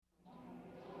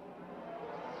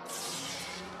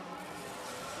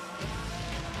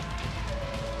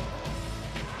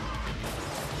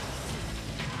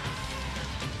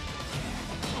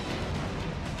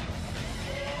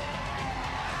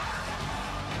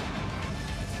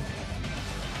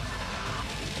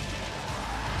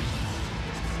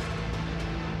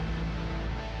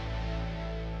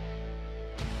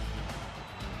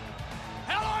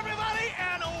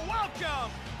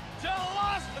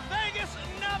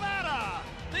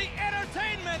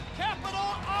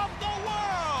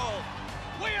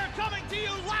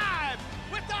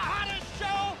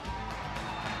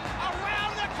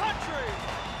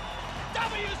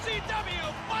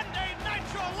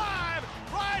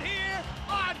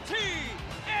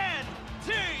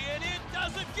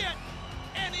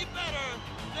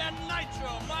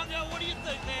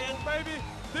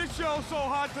oh so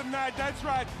hot tonight. That's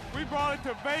right. We brought it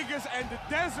to Vegas and the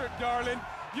desert, darling.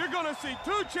 You're going to see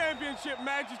 2 championship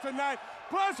matches tonight,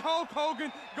 plus Hulk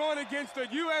Hogan going against the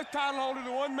U.S. title holder,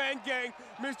 the one-man gang,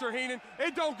 Mr. Heenan.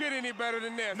 It don't get any better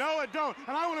than this. No, it don't.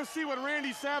 And I want to see what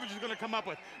Randy Savage is going to come up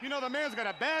with. You know, the man's got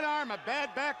a bad arm, a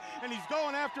bad back, and he's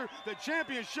going after the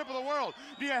championship of the world.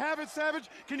 Do you have it, Savage?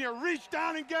 Can you reach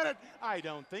down and get it? I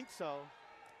don't think so.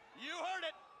 You heard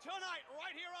it tonight,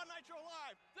 right here on Nitro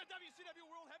Live. The WCW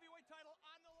World Heavyweight title on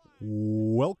the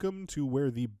line. Welcome to where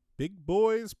the big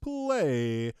boys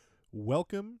play.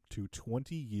 Welcome to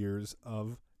 20 years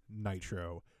of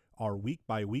Nitro, our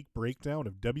week-by-week breakdown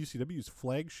of WCW's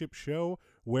flagship show,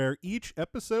 where each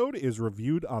episode is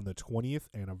reviewed on the 20th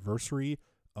anniversary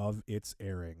of its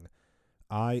airing.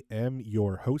 I am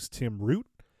your host, Tim Root,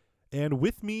 and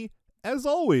with me, as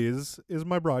always, is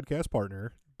my broadcast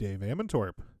partner, Dave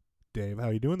Amantorp. Dave, how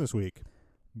you doing this week?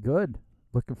 Good.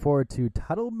 Looking forward to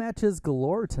title matches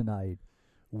galore tonight.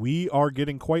 We are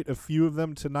getting quite a few of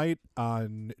them tonight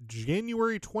on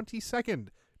January 22nd,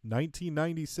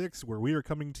 1996, where we are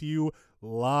coming to you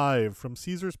live from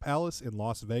Caesars Palace in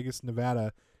Las Vegas,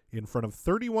 Nevada, in front of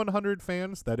 3,100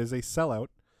 fans. That is a sellout,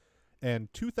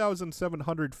 and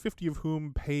 2,750 of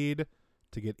whom paid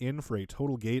to get in for a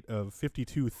total gate of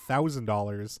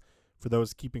 $52,000 for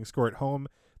those keeping score at home.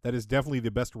 That is definitely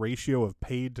the best ratio of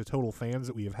paid to total fans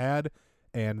that we have had,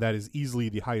 and that is easily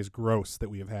the highest gross that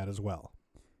we have had as well.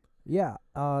 Yeah,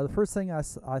 the first thing I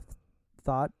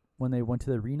thought when they went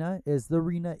to the arena is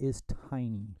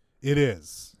tiny. It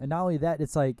is. And not only that,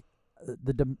 it's like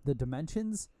the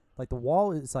dimensions, like the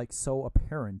wall is like so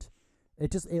apparent.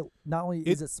 It not only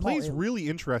is it small, plays really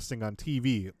interesting on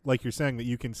TV, like you're saying, that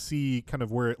you can see kind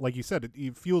of where, like you said,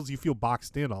 you feel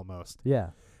boxed in almost. Yeah.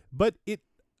 But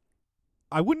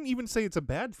I wouldn't even say it's a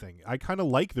bad thing. I kind of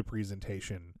like the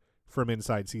presentation from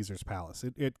inside Caesars Palace.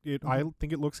 I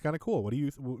think it looks kind of cool. What do you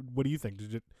think?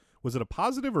 Was it a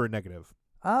positive or a negative?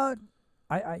 I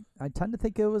tend to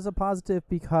think it was a positive,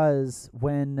 because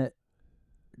when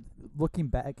looking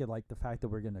back at like the fact that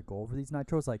we're gonna go over these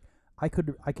Nitros, like I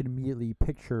could immediately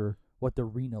picture what the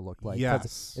arena looked like.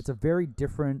 Yes, it's a very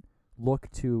different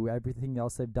look to everything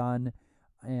else they've done,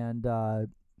 and I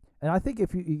think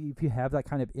if you have that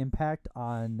kind of impact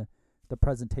on the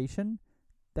presentation,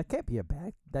 that can't be a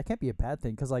bad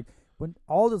thing, because like when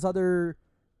all those other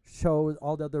shows,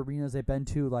 all the other arenas they've been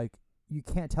to, like you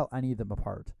can't tell any of them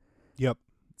apart. Yep.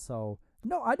 So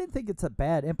no, I didn't think it's a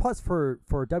bad. And plus, for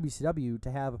WCW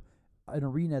to have an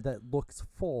arena that looks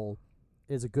full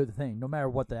is a good thing, no matter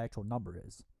what the actual number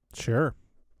is. Sure.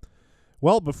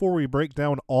 Well, before we break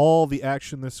down all the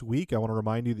action this week, I want to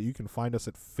remind you that you can find us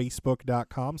at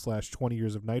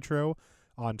facebook.com/20yearsofnitro,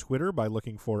 on Twitter by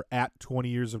looking for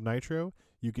 @20yearsofnitro.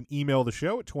 You can email the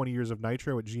show at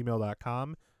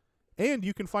 20yearsofnitro@gmail.com, and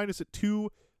you can find us at 2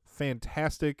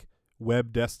 fantastic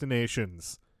web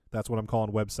destinations. That's what I'm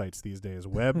calling websites these days,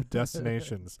 web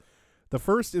destinations. The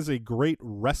first is a great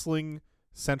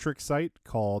wrestling-centric site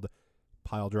called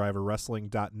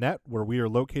piledriverwrestling.net, where we are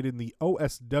located in the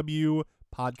OSW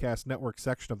Podcast Network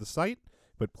section of the site.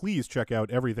 But please check out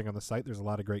everything on the site. There's a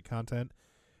lot of great content.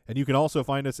 And you can also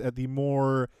find us at the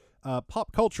more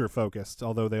pop culture focused,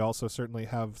 although they also certainly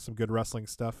have some good wrestling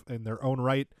stuff in their own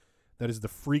right. That is the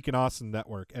Freakin' Awesome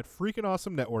Network at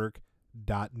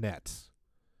freakinawesome.net.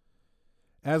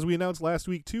 As we announced last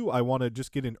week, too, I want to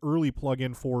just get an early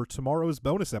plug-in for tomorrow's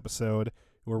bonus episode,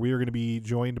 where we are going to be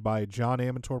joined by John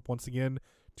Amantorp once again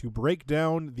to break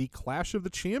down the Clash of the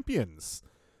Champions.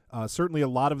 Certainly a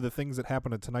lot of the things that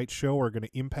happen at tonight's show are going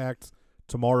to impact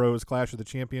tomorrow's Clash of the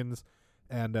Champions,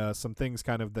 and some things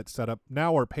kind of that set up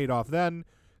now are paid off then,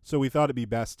 so we thought it'd be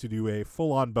best to do a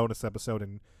full-on bonus episode,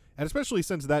 and especially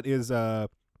since that is,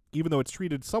 even though it's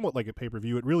treated somewhat like a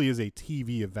pay-per-view, it really is a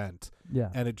TV event.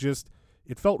 Yeah. And it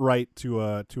felt right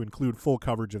to include full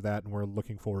coverage of that, and we're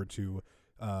looking forward to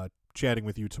chatting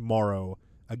with you tomorrow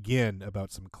again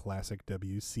about some classic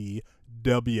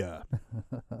WCW.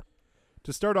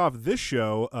 To start off this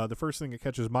show, the first thing that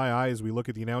catches my eye as we look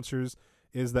at the announcers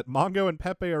is that Mongo and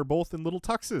Pepe are both in little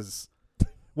tuxes.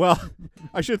 Well,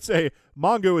 I should say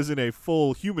Mongo is in a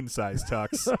full human-sized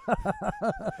tux,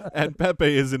 and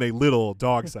Pepe is in a little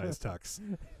dog-sized tux.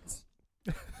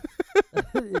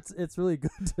 It's really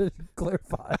good to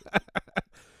clarify.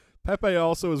 Pepe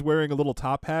also is wearing a little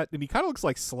top hat, and he kind of looks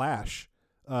like Slash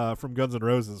from Guns N'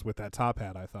 Roses with that top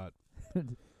hat, I thought.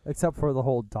 Except for the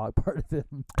whole dog part of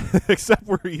him. Except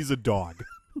where he's a dog.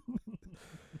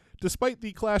 Despite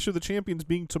the Clash of the Champions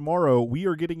being tomorrow, we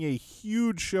are getting a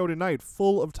huge show tonight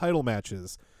full of title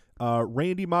matches.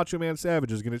 Randy Macho Man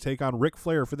Savage is going to take on Ric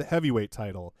Flair for the heavyweight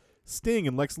title. Sting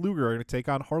and Lex Luger are going to take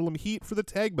on Harlem Heat for the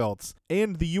tag belts.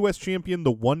 And the U.S. champion,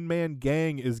 the One Man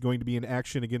Gang, is going to be in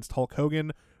action against Hulk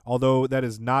Hogan, although that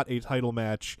is not a title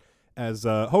match, as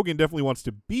Hogan definitely wants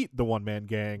to beat the One Man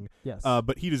Gang, Yes.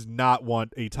 but he does not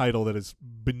want a title that is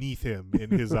beneath him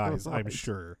in his eyes, I'm Right.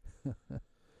 sure.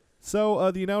 So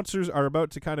the announcers are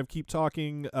about to kind of keep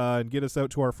talking and get us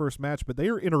out to our first match, but they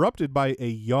are interrupted by a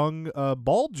young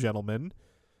bald gentleman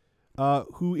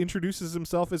who introduces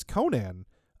himself as Conan.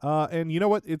 And you know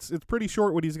what? It's pretty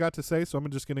short what he's got to say, so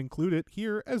I'm just going to include it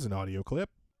here as an audio clip.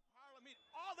 Harlem Heat,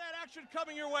 all that action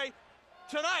coming your way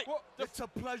tonight. It's a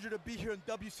pleasure to be here in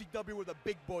WCW where the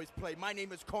big boys play. My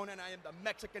name is Conan. I am the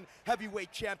Mexican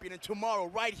heavyweight champion. And tomorrow,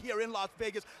 right here in Las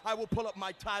Vegas, I will pull up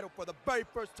my title for the very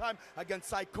first time against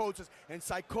Psychosis. And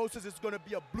Psychosis is going to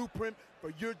be a blueprint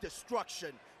for your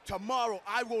destruction. Tomorrow,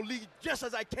 I will lead just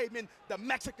as I came in, the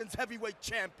Mexican's heavyweight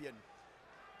champion.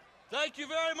 Thank you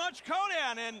very much,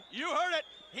 Conan. And you heard it.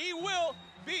 He will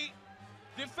be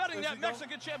defending that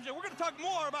Mexican championship. We're going to talk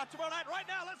more about tomorrow night. Right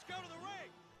now, let's go to the ring.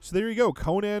 So there you go.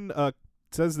 Conan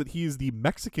says that he's the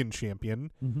Mexican champion,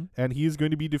 and he's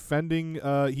going to be defending.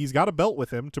 He's got a belt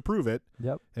with him to prove it.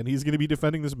 Yep. And he's going to be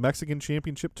defending this Mexican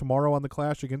championship tomorrow on the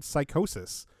Clash against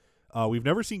Psychosis. We've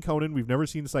never seen Conan. We've never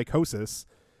seen Psychosis.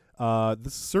 This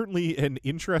is certainly an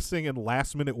interesting and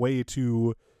last-minute way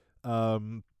to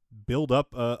build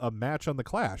up a match on the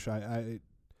Clash.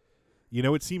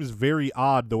 It seems very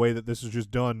odd the way that this is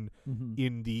just done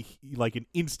in the an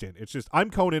instant. It's just, I'm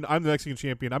Conan, I'm the Mexican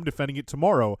champion, I'm defending it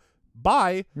tomorrow.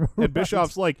 Bye. And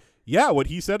Bischoff's like, yeah, what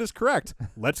he said is correct.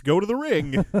 Let's go to the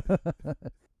ring.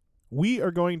 We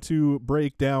are going to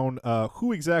break down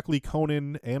who exactly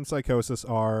Conan and Psychosis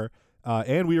are,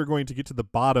 and we are going to get to the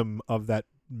bottom of that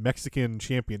Mexican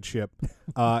championship,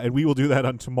 and we will do that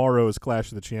on tomorrow's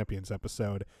Clash of the Champions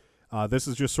episode. This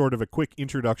is just sort of a quick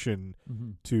introduction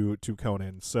to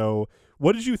Conan. So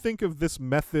what did you think of this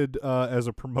method as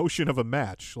a promotion of a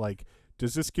match? Like,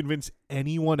 does this convince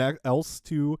anyone else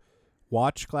to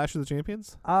watch Clash of the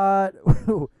Champions?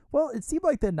 Well, it seemed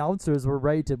like the announcers were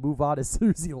ready to move on as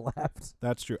soon as he left.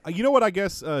 That's true. You know what, I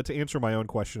guess, to answer my own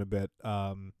question a bit,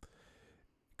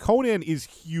 Conan is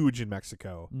huge in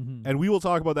Mexico, and we will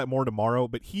talk about that more tomorrow,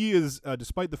 but he is,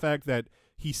 despite the fact that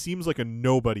he seems like a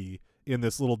nobody in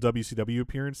this little WCW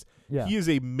appearance, he is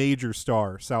a major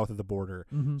star south of the border.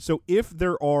 So if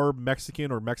there are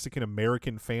Mexican or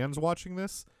Mexican-American fans watching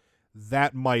this,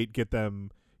 that might get them,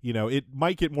 it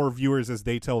might get more viewers as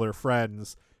they tell their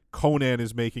friends, Conan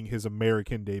is making his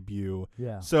American debut.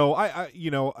 Yeah. So I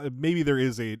maybe there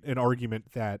is an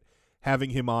argument that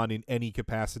having him on in any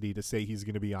capacity to say he's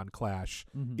going to be on Clash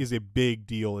is a big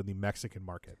deal in the Mexican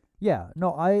market. Yeah,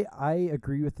 no, I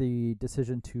agree with the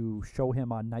decision to show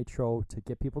him on Nitro to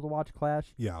get people to watch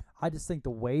Clash. Yeah. I just think the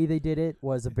way they did it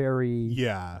was very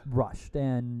Yeah. rushed,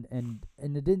 and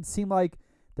it didn't seem like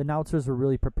the announcers were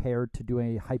really prepared to do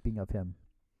any hyping of him.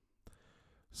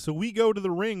 So we go to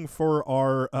the ring for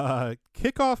our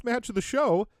kickoff match of the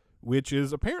show, which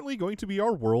is apparently going to be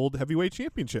our World Heavyweight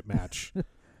Championship match.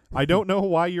 I don't know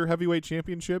why your heavyweight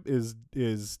championship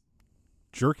is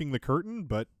jerking the curtain,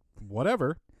 but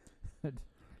whatever.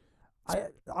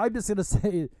 I'm just gonna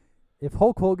say, if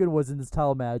Hulk Hogan was in this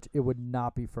title match, it would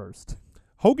not be first.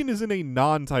 Hogan is in a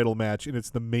non-title match, and it's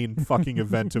the main fucking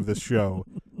event of this show,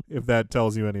 if that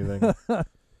tells you anything.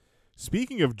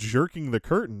 Speaking of jerking the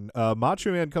curtain,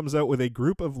 Macho Man comes out with a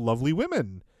group of lovely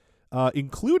women,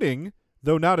 including,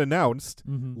 though not announced,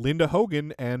 Linda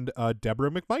Hogan and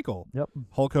Deborah McMichael. Yep.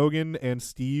 Hulk Hogan and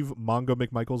Steve Mongo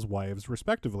McMichael's wives,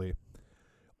 respectively.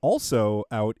 Also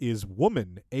out is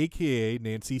Woman, a.k.a.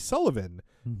 Nancy Sullivan,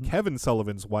 Kevin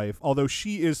Sullivan's wife, although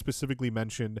she is specifically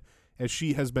mentioned as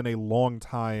she has been a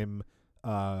long-time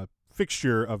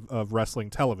fixture of wrestling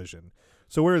television.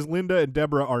 So whereas Linda and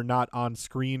Deborah are not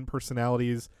on-screen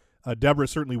personalities, Deborah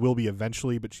certainly will be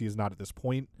eventually, but she is not at this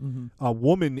point.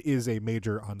 Woman is a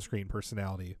major on-screen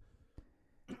personality.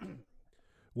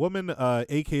 Woman,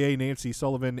 a.k.a. Nancy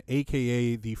Sullivan,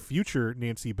 a.k.a. the future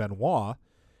Nancy Benoit,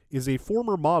 is a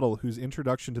former model whose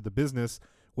introduction to the business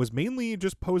was mainly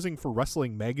just posing for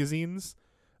wrestling magazines,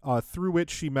 through which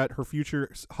she met her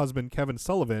future husband, Kevin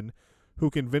Sullivan, who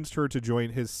convinced her to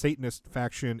join his Satanist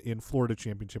faction in Florida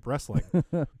Championship Wrestling.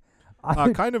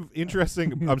 Kind of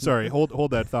interesting. I'm sorry.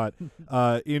 Hold that thought.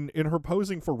 In her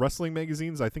posing for wrestling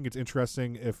magazines, I think it's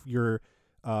interesting if you're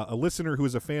a listener who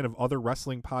is a fan of other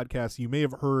wrestling podcasts. You may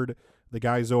have heard the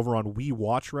guys over on We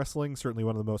Watch Wrestling, certainly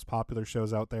one of the most popular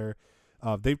shows out there.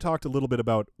 They've talked a little bit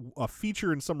about a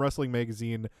feature in some wrestling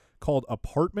magazine called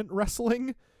Apartment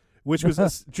Wrestling, which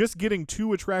was just getting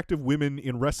two attractive women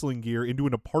in wrestling gear into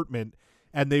an apartment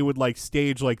and they would like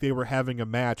stage like they were having a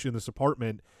match in this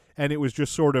apartment, and it was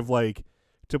just sort of like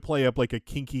to play up like a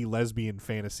kinky lesbian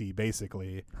fantasy,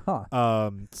 basically.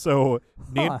 So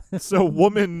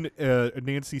woman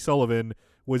Nancy Sullivan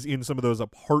was in some of those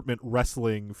apartment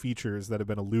wrestling features that have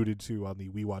been alluded to on the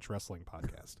We Watch Wrestling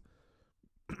podcast.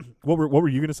 What were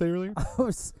you going to say earlier?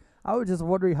 I was just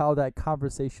wondering how that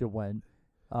conversation went.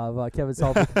 Kevin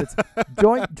Sullivan,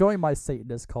 join my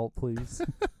Satanist cult, please.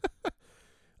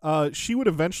 She would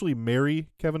eventually marry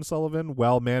Kevin Sullivan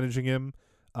while managing him,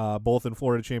 both in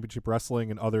Florida Championship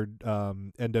Wrestling and other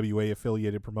NWA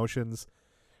affiliated promotions.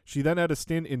 She then had a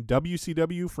stint in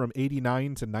WCW from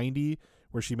 89 to 90,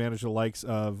 where she managed the likes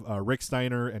of Rick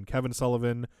Steiner and Kevin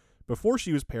Sullivan before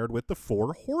she was paired with the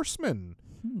Four Horsemen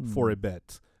for a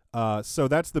bit. So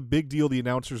that's the big deal the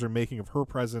announcers are making of her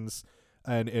presence,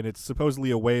 and it's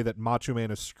supposedly a way that Macho Man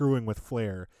is screwing with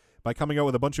Flair by coming out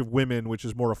with a bunch of women, which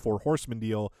is more a Four Horsemen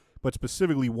deal, but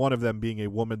specifically one of them being a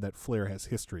woman that Flair has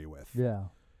history with. Yeah.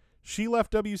 She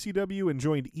left WCW and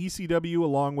joined ECW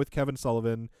along with Kevin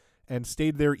Sullivan and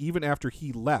stayed there even after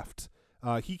he left.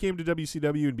 He came to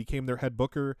WCW and became their head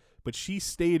booker, but she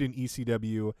stayed in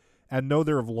ECW, and though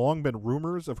there have long been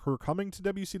rumors of her coming to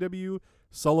WCW,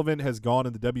 Sullivan has gone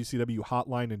in the WCW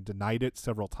hotline and denied it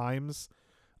several times.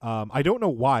 I don't know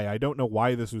why. I don't know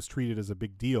why this was treated as a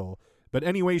big deal. But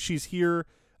anyway, she's here.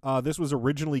 This was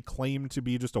originally claimed to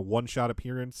be just a one-shot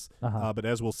appearance, but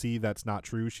as we'll see, that's not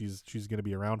true. She's going to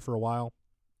be around for a while.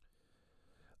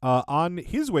 On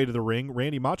his way to the ring,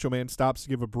 Randy Macho Man stops to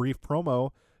give a brief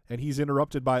promo, and he's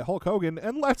interrupted by Hulk Hogan,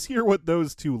 and let's hear what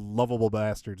those two lovable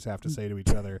bastards have to say to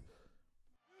each other.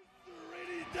 Is there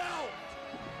any doubt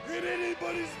in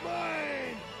anybody's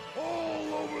mind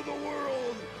all over the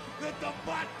world that the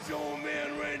Macho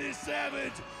Man Randy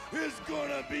Savage is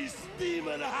gonna be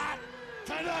steaming hot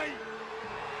tonight?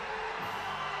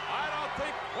 I don't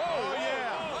think. Whoa,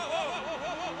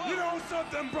 yeah. You know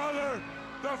something, brother?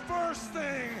 The first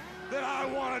thing that I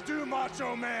want to do,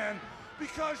 Macho Man,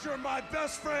 because you're my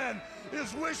best friend,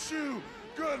 is wish you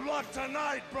good luck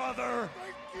tonight, brother.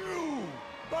 Thank you.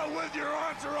 But with your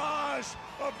entourage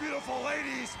of beautiful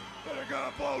ladies that are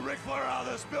gonna blow Ric Flair out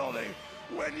of this building,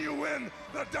 when you win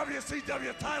the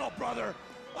WCW title, brother,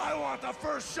 I want the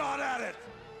first shot at it.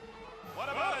 What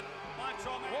about it,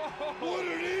 Macho Man? What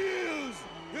it is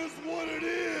what it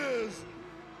is.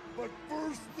 But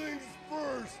first things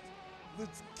first,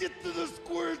 let's get to the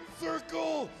squared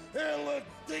circle and let's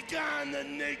take on the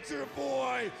Nature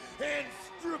Boy and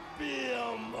strip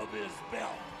him of his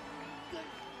belt.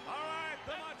 All right,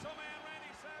 the Macho Man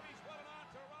Randy Savage, what an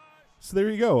entourage. So there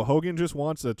you go. Hogan just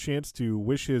wants a chance to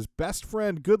wish his best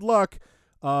friend good luck,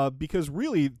 because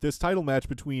really this title match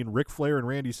between Ric Flair and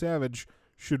Randy Savage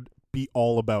should be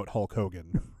all about Hulk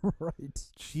Hogan. Right.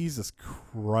 Jesus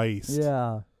Christ.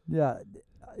 Yeah.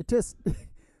 It just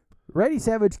Randy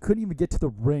Savage couldn't even get to the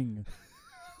ring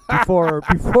before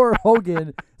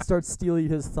Hogan starts stealing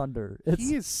his thunder.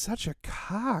 He is such a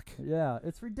cock. Yeah,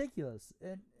 it's ridiculous.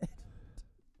 And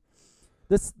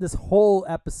this whole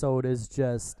episode is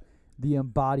just the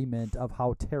embodiment of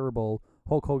how terrible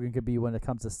Hulk Hogan could be when it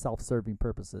comes to self-serving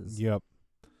purposes. Yep.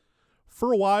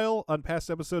 For a while on past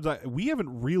episodes, we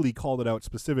haven't really called it out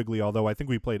specifically, although I think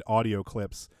we played audio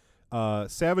clips.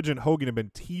 Savage and Hogan have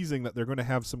been teasing that they're going to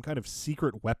have some kind of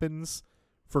secret weapons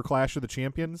for Clash of the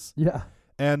Champions. Yeah.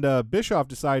 And Bischoff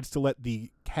decides to let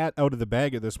the cat out of the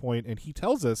bag at this point, and he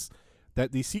tells us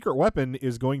that the secret weapon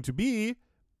is going to be,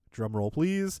 drumroll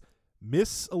please,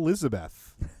 Miss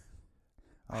Elizabeth.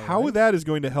 How that is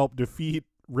going to help defeat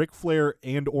Ric Flair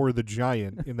and or the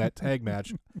Giant in that tag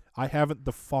match, I haven't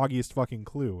the foggiest fucking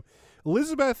clue.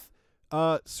 Elizabeth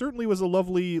certainly was a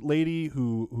lovely lady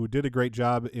who did a great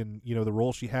job in the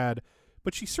role she had,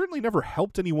 but she certainly never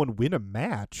helped anyone win a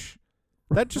match.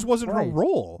 That just wasn't her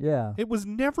role. Yeah. It was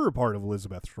never a part of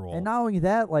Elizabeth's role. And not only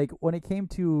that, like when it came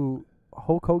to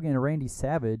Hulk Hogan and Randy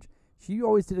Savage, she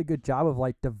always did a good job of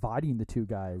like dividing the two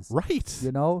guys. Right.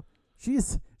 You know?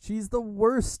 She's the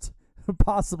worst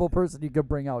possible person you could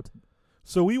bring out.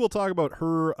 So we will talk about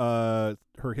her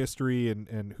history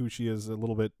and who she is a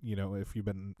little bit, if you've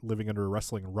been living under a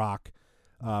wrestling rock.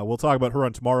 We'll talk about her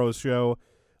on tomorrow's show.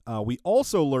 We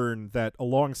also learned that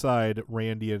alongside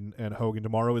Randy and Hogan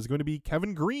tomorrow is going to be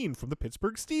Kevin Green from the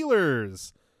Pittsburgh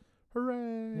Steelers.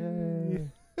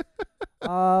 Hooray!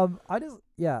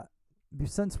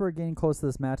 Since we're getting close to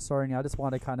this match starting, I just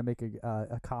want to kind of make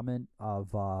a comment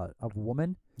of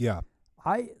Woman. Yeah.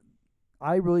 I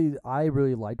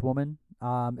really liked Woman.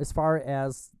 As far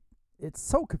as it's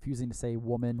so confusing to say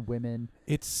women.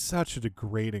 It's such a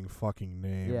degrading fucking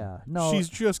name. Yeah. No. She's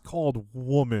just called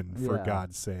Woman, for Yeah.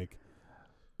 God's sake.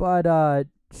 But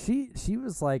she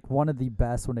was like one of the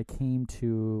best when it came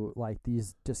to like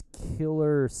these just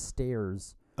killer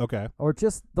stares. Okay. Or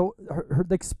just her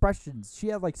the expressions. She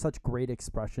had like such great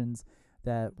expressions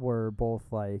that were both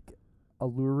like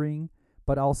alluring,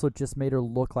 but also just made her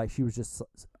look like she was just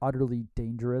utterly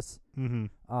dangerous.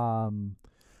 Mm-hmm.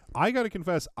 I gotta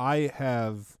confess, I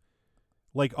have,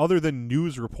 like, other than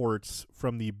news reports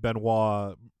from the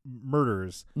Benoit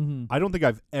murders, I don't think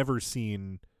I've ever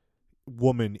seen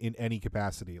woman in any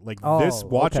capacity. Like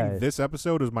watching this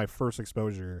episode was my first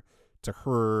exposure to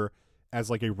her as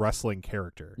like a wrestling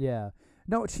character. Yeah.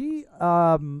 No, she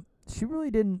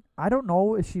really didn't. I don't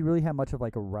know if she really had much of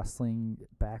like a wrestling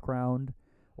background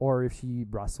or if she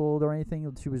wrestled or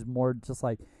anything. She was more just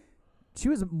like, she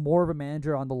was more of a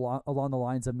manager on along the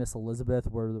lines of Miss Elizabeth,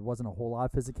 where there wasn't a whole lot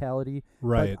of physicality.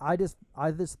 Right. But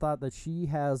I just thought that she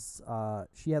had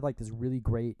like this really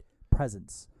great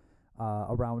presence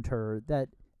around her, that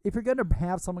if you're gonna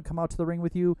have someone come out to the ring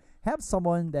with you, have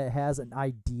someone that has an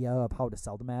idea of how to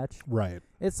sell the match. Right.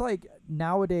 It's like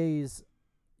nowadays,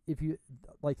 if you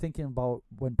like thinking about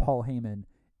when Paul Heyman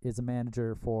is a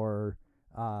manager for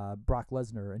Brock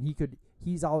Lesnar, and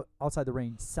he's outside the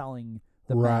ring selling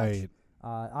the match.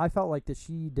 I felt like that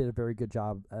she did a very good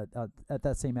job at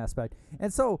that same aspect.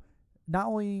 And so not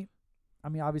only, I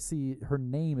mean, obviously her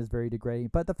name is very degrading,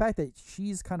 but the fact that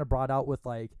she's kind of brought out with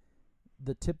like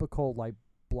the typical like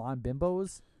blonde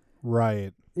bimbos,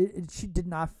 right? She did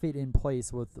not fit in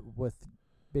place with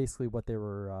basically what they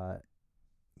were.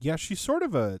 Yeah, she's sort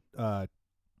of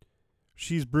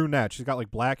she's brunette. She's got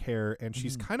like black hair, and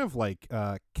she's kind of like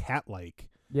cat-like.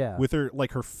 Yeah. With her,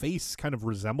 like, her face kind of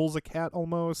resembles a cat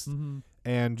almost,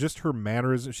 and just her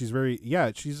manners. She's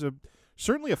she's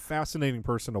certainly a fascinating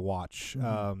person to watch.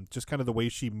 Just kind of the way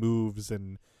she moves,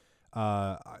 and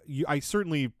I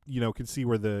certainly can see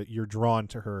where you're drawn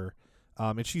to her.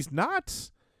 And she's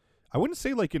not, I wouldn't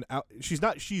say like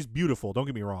she's beautiful. Don't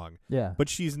get me wrong. Yeah. But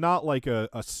she's not like a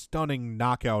stunning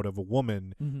knockout of a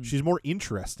woman. She's more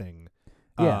interesting.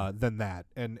 Than that,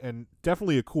 and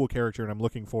definitely a cool character, and I'm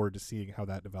looking forward to seeing how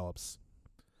that develops.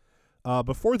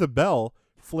 Before the bell,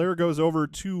 Flair goes over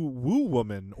to woo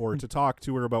woman, or to talk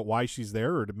to her about why she's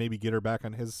there, or to maybe get her back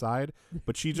on his side,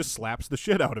 but she just slaps the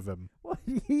shit out of him. Well,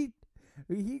 he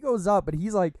goes up, and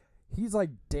he's like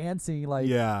dancing, like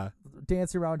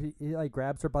dancing around. He like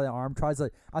grabs her by the arm, tries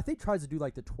to do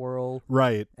like the twirl,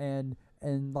 right, and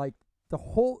like the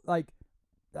whole like.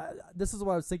 This is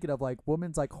what I was thinking of, like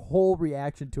woman's like whole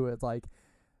reaction to it. It's like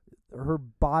her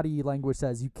body language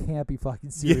says, "You can't be fucking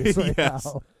serious right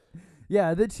now." Yeah,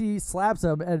 and then she slaps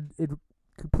him, and in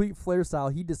complete Flair style,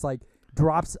 he just like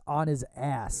drops on his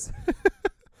ass.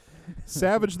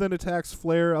 Savage then attacks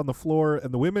Flair on the floor,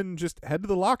 and the women just head to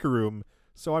the locker room.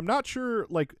 So I'm not sure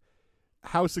like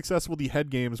how successful the head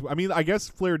games. I mean, I guess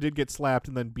Flair did get slapped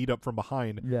and then beat up from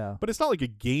behind. Yeah, but it's not like a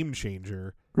game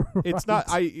changer. It's not.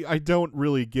 I don't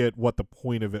really get what the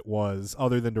point of it was,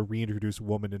 other than to reintroduce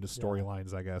woman into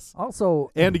storylines, I guess.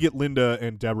 Also, and to get Linda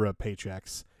and Deborah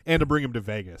paychecks, and to bring them to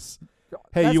Vegas.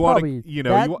 Hey, you want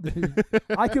to?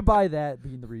 I could buy that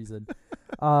being the reason.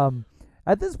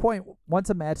 At this point, once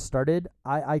a match started,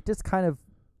 I just kind of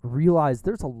realized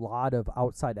there's a lot of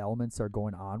outside elements that are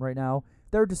going on right now.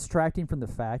 They're distracting from the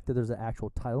fact that there's an actual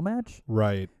title match,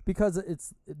 right? Because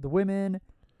it's the women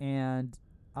and.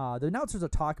 The announcers are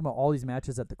talking about all these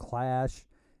matches at the Clash,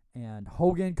 and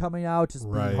Hogan coming out, just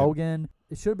being Hogan.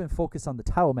 It should have been focused on the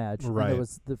title match, right? And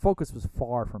the focus was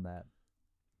far from that.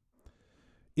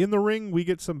 In the ring, we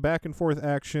get some back and forth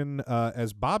action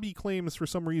as Bobby claims for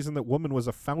some reason that woman was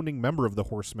a founding member of the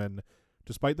Horsemen,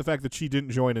 despite the fact that she didn't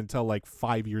join until like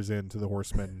 5 years into the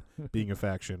Horsemen being a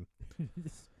faction.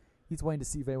 He's waiting to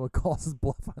see if anyone calls his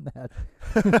bluff on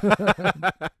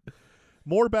that.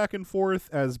 More back and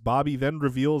forth as Bobby then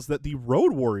reveals that the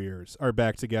Road Warriors are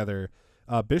back together.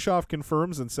 Bischoff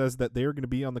confirms and says that they are going to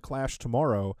be on the Clash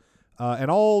tomorrow.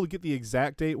 And I'll get the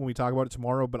exact date when we talk about it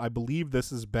tomorrow, but I believe this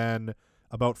has been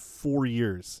about 4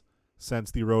 years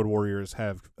since the Road Warriors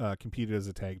have competed as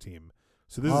a tag team.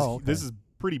 So this is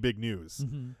pretty big news,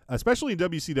 especially in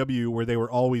WCW, where they were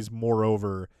always more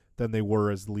over than they were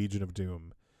as the Legion of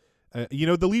Doom.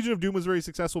 The Legion of Doom was very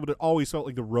successful, but it always felt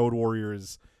like the Road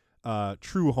Warriors'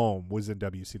 true home was in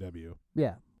WCW.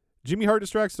 Yeah. Jimmy Hart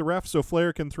distracts the ref so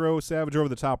Flair can throw Savage over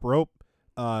the top rope.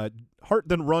 Hart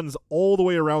then runs all the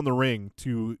way around the ring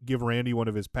to give Randy one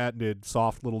of his patented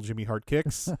soft little Jimmy Hart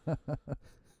kicks.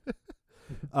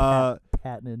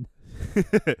 Patented.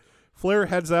 Flair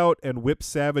heads out and whips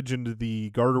Savage into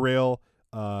the guardrail,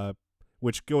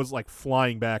 which goes like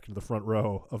flying back into the front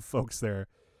row of folks there.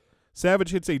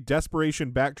 Savage hits a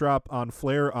desperation backdrop on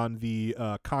Flair on the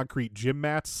concrete gym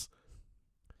mats.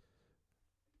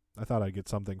 I thought I'd get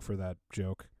something for that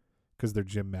joke because they're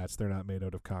gym mats. They're not made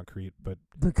out of concrete, but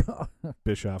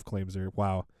Bischoff claims they're.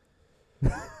 Wow.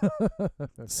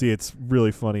 See, it's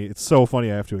really funny. It's so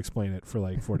funny I have to explain it for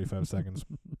like 45 seconds.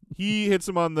 He hits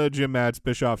him on the gym mats.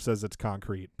 Bischoff says it's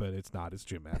concrete, but it's not. It's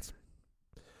gym mats.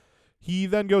 He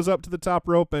then goes up to the top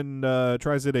rope and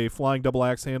tries to hit a flying double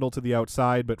axe handle to the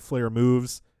outside, but Flair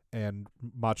moves, and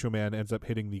Macho Man ends up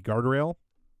hitting the guardrail.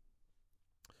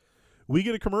 We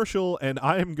get a commercial, and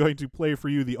I am going to play for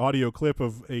you the audio clip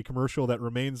of a commercial that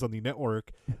remains on the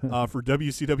network for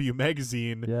WCW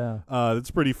Magazine. Yeah.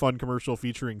 It's a pretty fun commercial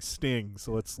featuring Sting,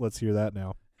 so let's hear that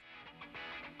now.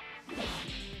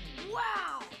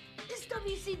 Wow! This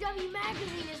WCW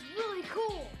Magazine is really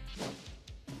cool.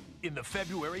 In the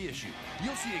February issue,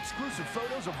 you'll see exclusive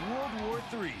photos of World War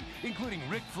III, including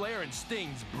Ric Flair and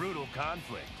Sting's brutal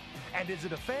conflict. And is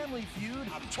it a family feud?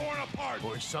 I'm torn apart.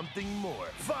 Or something more?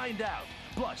 Find out.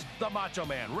 Plus, the Macho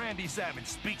Man, Randy Savage,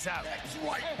 speaks out. That's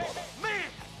right, brother. Man,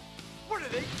 where do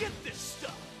they get this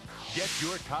stuff? Get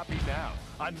your copy now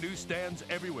on newsstands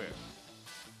everywhere.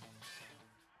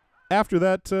 After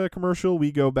that commercial,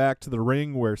 we go back to the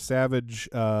ring where Savage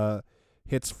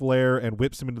hits Flair and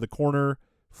whips him into the corner.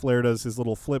 Flair does his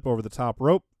little flip over the top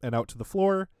rope and out to the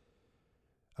floor.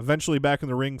 Eventually back in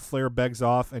the ring, Flair begs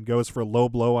off and goes for a low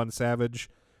blow on Savage.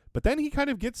 But then he kind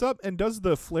of gets up and does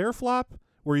the Flair flop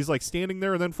where he's like standing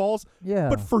there and then falls. Yeah.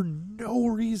 But for no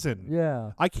reason.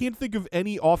 Yeah. I can't think of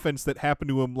any offense that happened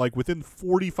to him like within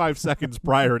 45 seconds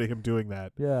prior to him doing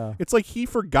that. Yeah. It's like he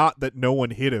forgot that no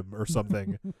one hit him or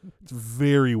something. It's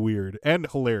very weird and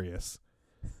hilarious.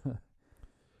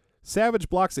 Savage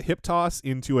blocks a hip toss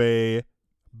into a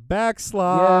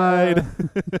backslide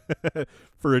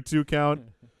for a 2 count.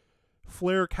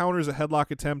 Flair counters a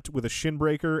headlock attempt with a shin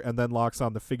breaker and then locks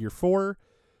on the figure 4.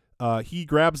 He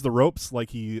grabs the ropes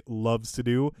like he loves to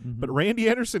do, but Randy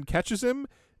Anderson catches him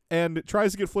and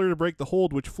tries to get Flair to break the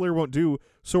hold, which Flair won't do.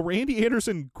 So Randy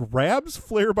Anderson grabs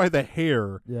Flair by the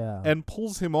hair and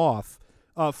pulls him off.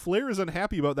 Flair is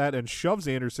unhappy about that and shoves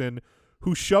Anderson,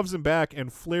 who shoves him back,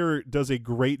 and Flair does a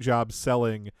great job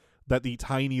selling that the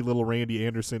tiny little Randy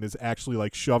Anderson is actually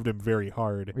like shoved him very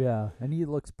hard. Yeah, and he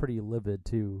looks pretty livid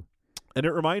too. And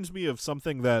it reminds me of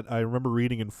something that I remember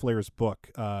reading in Flair's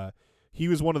book. He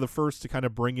was one of the first to kind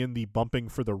of bring in the bumping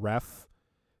for the ref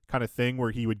kind of thing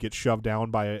where he would get shoved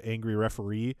down by an angry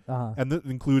referee. And that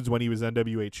includes when he was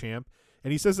NWA champ.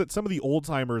 And he says that some of the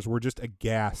old-timers were just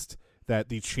aghast that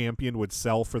the champion would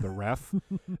sell for the ref.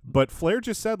 But Flair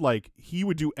just said, like, he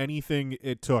would do anything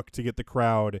it took to get the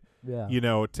crowd, you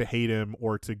know, to hate him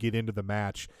or to get into the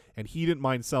match. And he didn't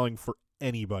mind selling for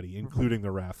anybody, including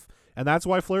the ref. And that's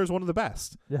why Flair is one of the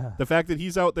best. Yeah. The fact that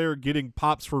he's out there getting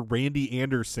pops for Randy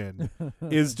Anderson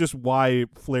is just why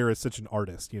Flair is such an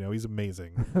artist. You know, he's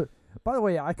amazing. By the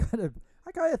way, I kind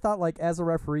of thought, like, as a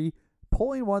referee,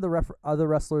 pulling one of the other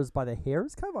wrestlers by the hair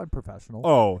is kind of unprofessional.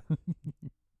 Oh,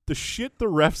 the shit the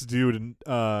refs do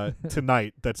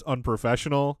tonight that's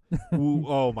unprofessional. Ooh,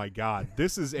 oh my God,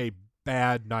 this is a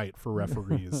bad night for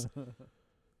referees.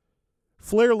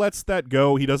 Flair lets that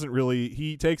go. He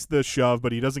takes the shove,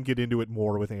 but he doesn't get into it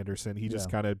more with Anderson. He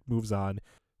just kind of moves on.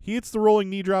 He hits the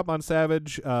rolling knee drop on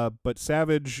Savage, but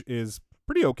Savage is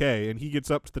pretty okay, and he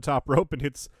gets up to the top rope and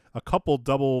hits a couple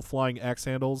double flying axe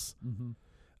handles.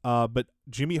 But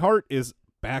Jimmy Hart is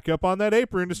back up on that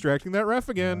apron, distracting that ref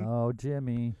again. Oh,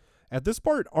 Jimmy. At this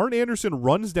part, Arn Anderson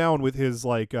runs down with his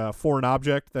like foreign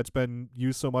object that's been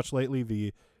used so much lately,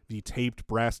 the taped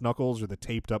brass knuckles or the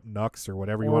taped up knucks or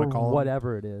whatever you want to call them.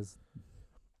 Whatever it is.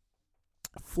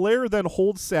 Flair then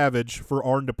holds Savage for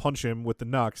Arn to punch him with the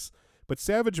knucks, but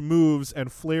Savage moves and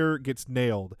Flair gets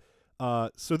nailed.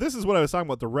 So this is what I was talking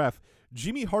about, the ref.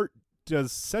 Jimmy Hart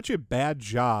does such a bad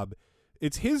job.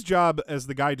 It's his job as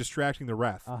the guy distracting the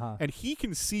ref, and he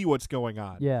can see what's going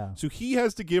on. Yeah. So he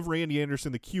has to give Randy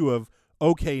Anderson the cue of,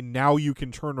 okay, now you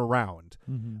can turn around.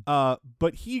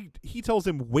 But he tells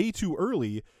him way too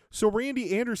early. So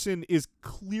Randy Anderson is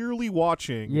clearly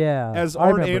watching as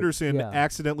Arn Anderson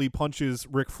accidentally punches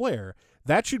Ric Flair.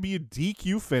 That should be a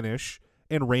DQ finish,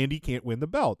 and Randy can't win the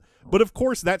belt. But of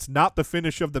course, that's not the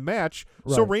finish of the match.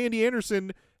 Right. So Randy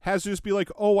Anderson has to just be like,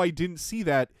 oh, I didn't see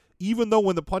that. Even though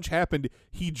when the punch happened,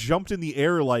 he jumped in the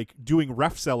air like doing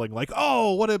ref selling, like,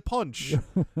 oh, what a punch.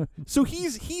 So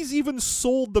he's even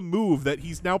sold the move that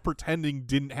he's now pretending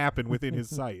didn't happen within his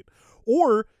sight.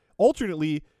 Or,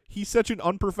 alternately, he's such an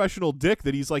unprofessional dick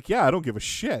that he's like, yeah, I don't give a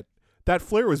shit. That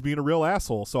Flair was being a real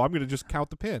asshole, so I'm going to just count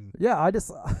the pin. Yeah,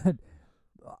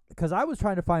 because I was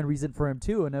trying to find reason for him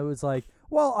too, and it was like,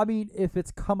 well, I mean, if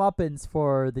it's comeuppance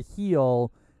for the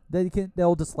heel,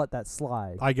 they'll just let that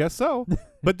slide. I guess so.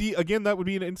 But that would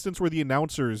be an instance where the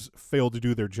announcers fail to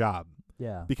do their job.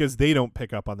 Yeah. Because they don't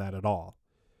pick up on that at all.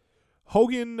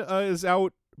 Hogan is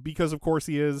out because, of course,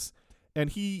 he is, and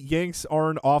he yanks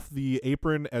Arn off the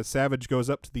apron as Savage goes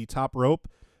up to the top rope.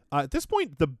 At this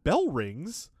point, the bell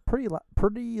rings.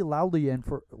 Pretty loudly and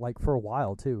for a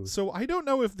while, too. So I don't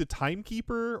know if the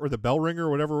timekeeper or the bell ringer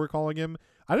or whatever we're calling him,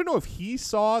 I don't know if he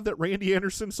saw that Randy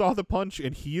Anderson saw the punch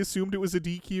and he assumed it was a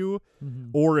DQ,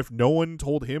 or if no one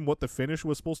told him what the finish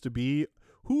was supposed to be.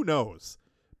 Who knows?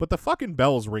 But the fucking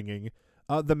bell's ringing.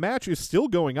 The match is still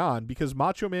going on because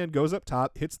Macho Man goes up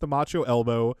top, hits the Macho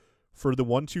Elbow for the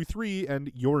 1-2-3,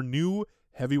 and your new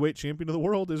heavyweight champion of the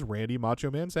world is Randy Macho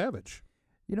Man Savage.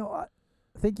 You know,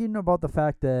 thinking about the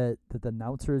fact that the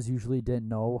announcers usually didn't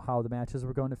know how the matches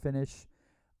were going to finish,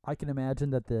 I can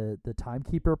imagine that the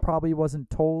timekeeper probably wasn't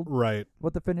told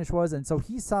what the finish was, and so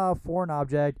he saw a foreign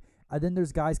object, and then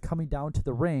there's guys coming down to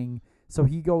the ring, so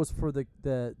he goes for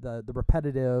the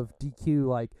repetitive DQ,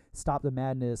 like stop the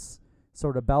madness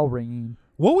sort of bell ringing.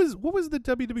 What was the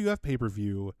WWF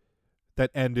pay-per-view that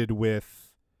ended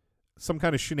with some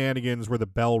kind of shenanigans where the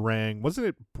bell rang? Wasn't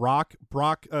it Brock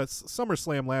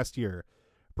SummerSlam last year?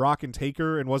 Brock and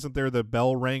Taker, and wasn't there the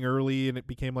bell rang early and it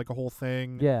became like a whole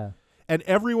thing? Yeah. And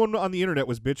everyone on the internet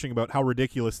was bitching about how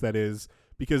ridiculous that is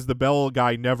because the bell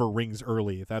guy never rings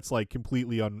early. That's like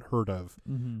completely unheard of.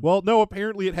 Well, no,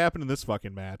 apparently it happened in this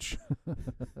fucking match.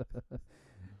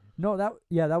 No,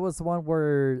 that was the one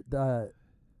where the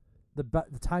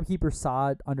timekeeper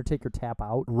saw Undertaker tap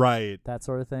out. Right. That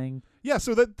sort of thing. Yeah,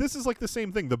 so this is like the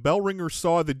same thing. The bell ringer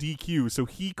saw the DQ, so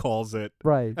he calls it.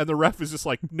 Right. And the ref is just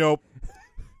like, nope.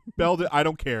 I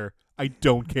don't care. I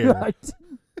don't care. Right.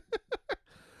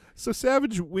 So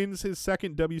Savage wins his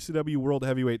second WCW World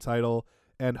Heavyweight title,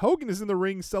 and Hogan is in the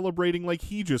ring celebrating like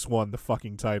he just won the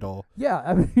fucking title. Yeah,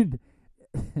 I mean,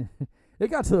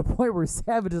 it got to the point where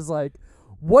Savage is like,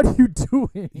 what are you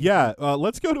doing? Yeah,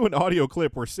 let's go to an audio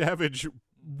clip where Savage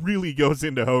really goes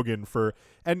into Hogan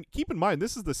and keep in mind,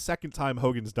 this is the second time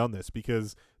Hogan's done this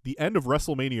because the end of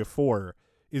WrestleMania 4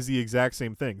 is the exact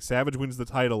same thing. Savage wins the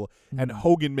title, and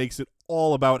Hogan makes it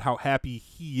all about how happy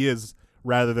he is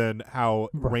rather than how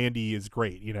Randy is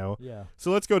great, you know? Yeah.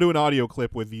 So let's go to an audio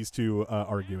clip with these two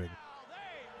arguing.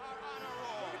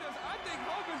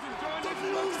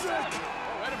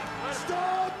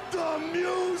 Stop the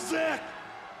music!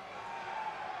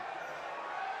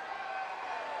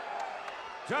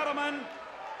 Gentlemen,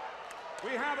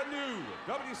 we have a new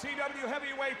WCW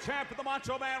heavyweight champ of the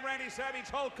Macho Man, Randy Savage,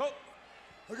 Hulk Hogan.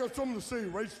 I got something to say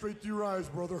right straight to your eyes,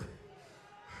 brother.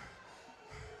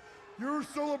 You're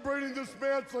celebrating this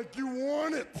match like you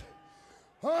won it.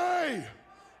 I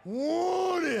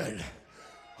won it.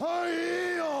 I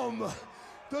am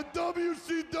the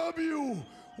WCW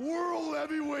World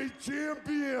Heavyweight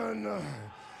Champion.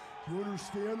 You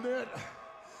understand that?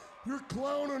 You're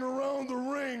clowning around the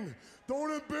ring.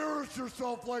 Don't embarrass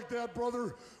yourself like that,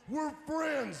 brother. We're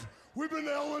friends. We've been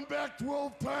to hell and back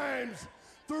 12 times.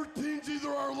 13's either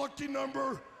our lucky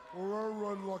number or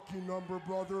our unlucky number,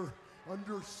 brother.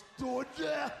 Understood?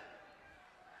 Yeah?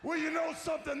 Well, you know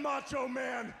something, Macho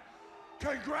Man?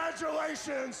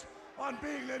 Congratulations on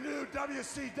being the new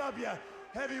WCW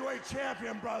heavyweight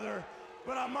champion, brother.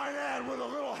 But I might add, with a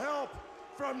little help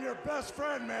from your best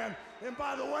friend, man. And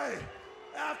by the way,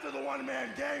 after the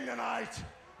one-man gang tonight,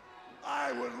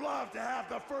 I would love to have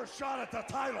the first shot at the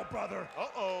title, brother.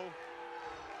 Uh-oh.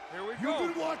 Here we go.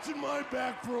 You've been watching my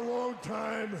back for a long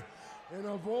time, and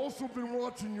I've also been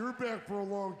watching your back for a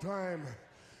long time.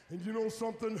 And you know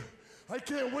something? I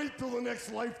can't wait till the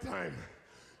next lifetime.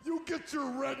 You get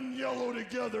your red and yellow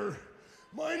together.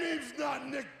 My name's not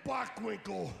Nick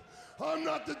Bockwinkel. I'm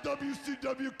not the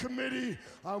WCW committee.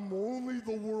 I'm only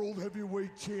the World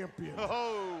Heavyweight Champion.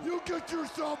 Oh. You get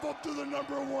yourself up to the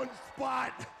 #1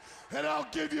 spot, and I'll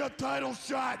give you a title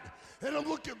shot. And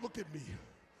look at me.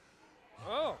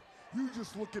 Oh. You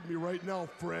just look at me right now,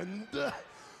 friend.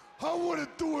 I want to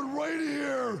do it right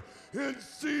here in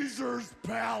Caesar's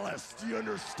Palace. Do you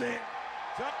understand?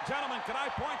 Gentlemen, can I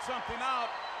point something out?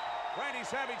 Randy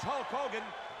Savage, Hulk Hogan,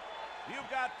 you've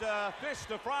got fish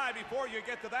to fry before you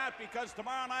get to that, because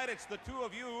tomorrow night it's the two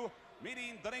of you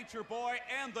meeting the Nature Boy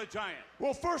and the Giant.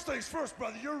 Well, first things first,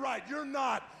 brother, you're right. You're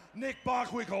not Nick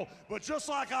Bockwinkel, but just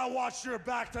like I watched your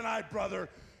back tonight, brother,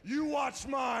 you watch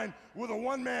mine with a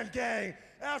one-man gang.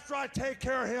 After I take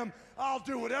care of him, I'll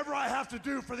do whatever I have to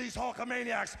do for these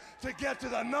Hulkamaniacs to get to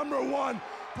the #1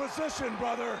 position,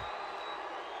 brother.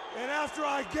 And after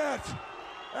I get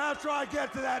after I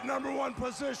get to that number 1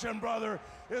 position, brother.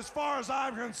 As far as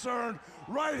I'm concerned,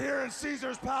 right here in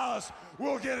Caesar's Palace,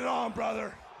 we'll get it on,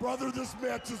 brother. Brother, this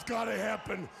match has got to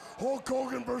happen. Hulk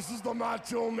Hogan versus the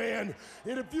Macho Man.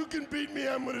 And if you can beat me,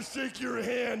 I'm going to shake your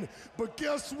hand. But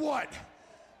guess what?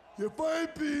 If I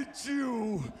beat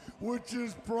you, which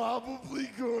is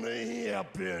probably going to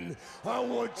happen, I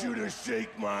want you to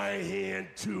shake my hand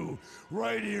too,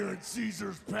 right here in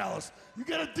Caesar's Palace. You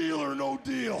got a deal or no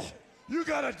deal? You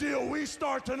got a deal. We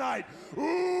start tonight.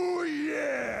 Ooh,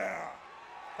 yeah.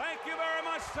 Thank you very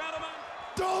much, gentlemen.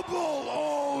 Double,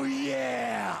 oh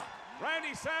yeah.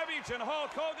 Randy Savage and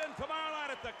Hulk Hogan tomorrow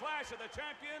night at the Clash of the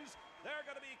Champions. They're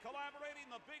going to be collaborating.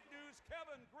 The big news,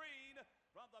 Kevin Green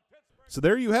from the Pittsburgh. So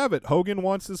there you have it. Hogan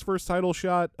wants his first title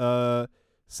shot.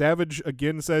 Savage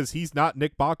again says he's not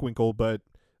Nick Bockwinkel, but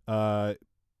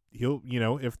he'll,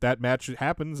 if that match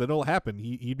happens, it'll happen.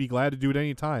 He'd be glad to do it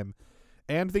any time.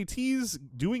 And they tease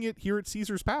doing it here at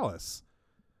Caesar's Palace,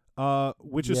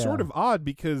 which is sort of odd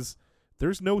because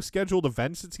there's no scheduled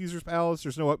events at Caesar's Palace.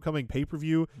 There's no upcoming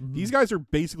pay-per-view. Mm-hmm. These guys are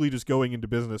basically just going into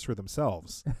business for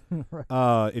themselves.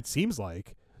 Right. It seems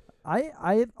like.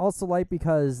 I also like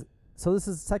because this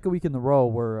is the second week in a row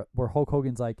where Hulk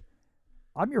Hogan's like,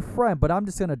 I'm your friend, but I'm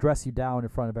just gonna dress you down in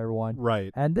front of everyone.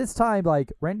 Right. And this time,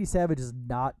 like, Randy Savage is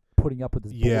not putting up with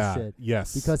this bullshit.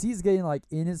 Yes. Because he's getting like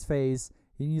in his face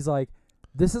and he's like,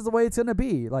 this is the way it's gonna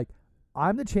be. Like,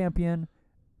 I'm the champion.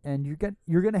 And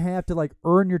you're gonna have to like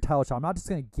earn your title shot. I'm not just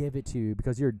gonna give it to you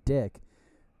because you're a dick.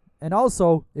 And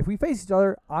also, if we face each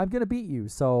other, I'm gonna beat you.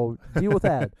 So deal with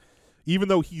that. Even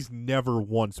though he's never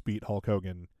once beat Hulk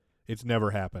Hogan, it's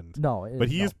never happened. No, but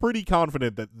he is pretty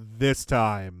confident that this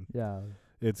time,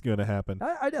 it's gonna happen.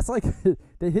 I just like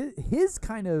his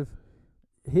kind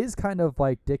of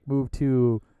like dick move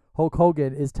to Hulk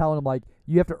Hogan is telling him like,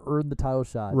 you have to earn the title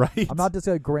shot. Right. I'm not just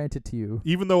gonna grant it to you.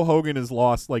 Even though Hogan has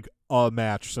lost like a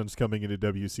match since coming into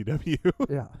WCW.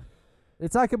 Yeah.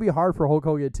 It's not gonna be hard for Hulk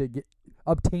Hogan to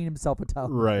obtain himself a title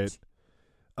match.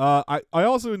 I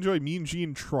also enjoy Mean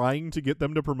Gene trying to get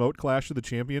them to promote Clash of the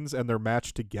Champions and their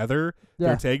match together,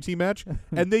 their tag team match,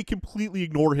 and they completely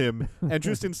ignore him and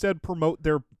just instead promote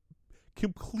their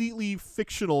completely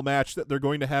fictional match that they're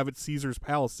going to have at Caesar's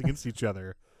Palace against each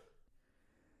other.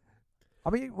 I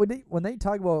mean, when they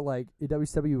talk about like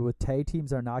WCW with tag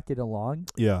teams that are not getting along,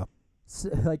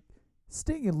 like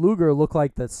Sting and Luger look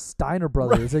like the Steiner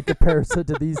brothers in comparison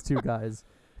to these two guys.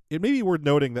 It may be worth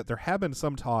noting that there have been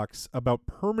some talks about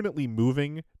permanently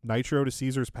moving Nitro to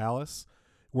Caesar's Palace,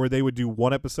 where they would do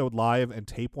one episode live and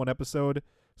tape one episode,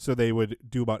 so they would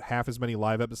do about half as many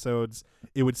live episodes.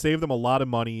 It would save them a lot of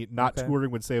money. Not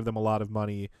touring would save them a lot of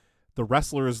money. The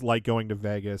wrestlers like going to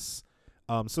Vegas.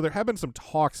 So there have been some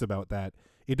talks about that.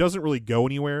 It doesn't really go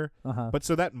anywhere, but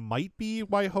so that might be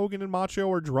why Hogan and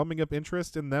Macho are drumming up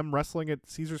interest in them wrestling at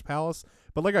Caesar's Palace.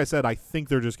 But like I said, I think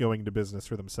they're just going into business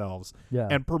for themselves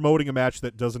and promoting a match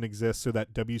that doesn't exist so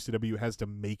that WCW has to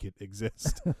make it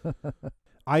exist.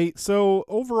 So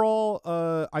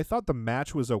overall, I thought the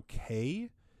match was okay,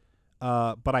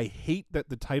 but I hate that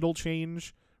the title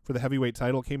change for the heavyweight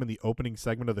title came in the opening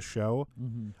segment of the show.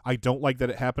 Mm-hmm. I don't like that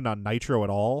it happened on Nitro at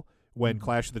all when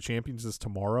Clash of the Champions is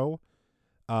tomorrow.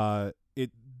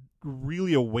 It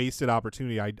really a wasted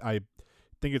opportunity. I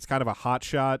think it's kind of a hot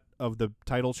shot of the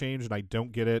title change, and I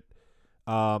don't get it.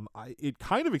 It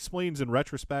kind of explains in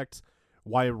retrospect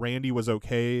why Randy was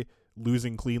okay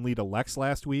losing cleanly to Lex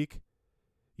last week.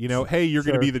 Hey, you're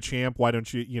going to be the champ. Why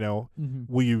don't you,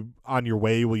 will you, on your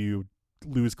way, will you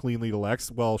lose cleanly to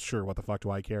Lex? Well, sure. What the fuck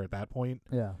do I care at that point?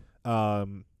 Yeah.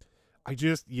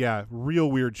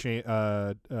 Real weird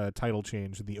title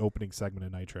change in the opening segment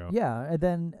of Nitro. Yeah, and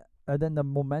then the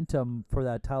momentum for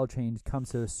that title change comes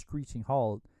to a screeching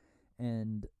halt,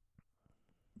 and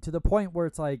to the point where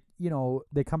it's like,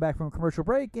 they come back from a commercial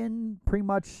break and pretty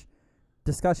much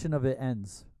discussion of it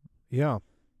ends. Yeah.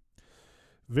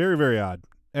 Very, very odd.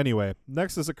 Anyway,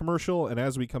 next is a commercial, and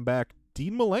as we come back,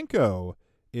 Dean Malenko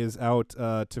is out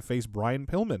to face Brian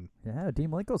Pillman. Yeah, Dean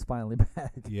Malenko's finally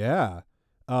back. Yeah.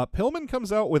 Pillman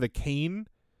comes out with a cane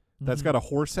that's got a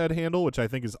horse head handle, which I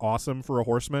think is awesome for a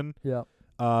horseman. Yeah.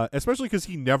 Especially because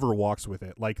he never walks with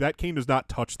it. Like, that cane does not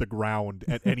touch the ground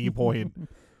at any point.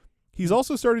 He's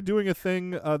also started doing a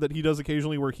thing that he does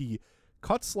occasionally where he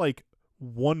cuts, like,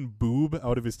 one boob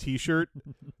out of his T-shirt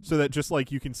so that just,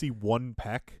 like, you can see one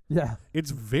peck. Yeah.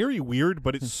 It's very weird,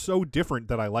 but it's so different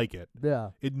that I like it.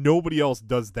 Yeah. Nobody else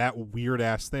does that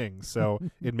weird-ass thing, so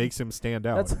it makes him stand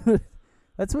out.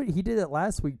 That's what he did it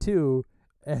last week too.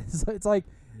 And so it's like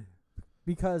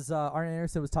because Arn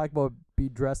Anderson was talking about be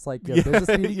dressed like a business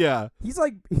meeting. Yeah, he's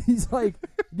like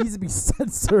needs to be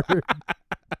censored.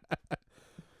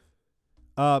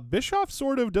 Bischoff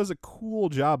sort of does a cool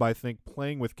job, I think,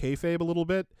 playing with kayfabe a little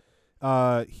bit.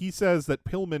 He says that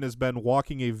Pillman has been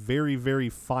walking a very, very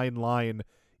fine line,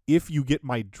 if you get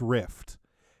my drift.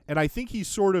 And I think he's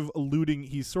sort of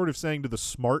saying to the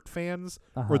smart fans,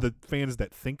 or the fans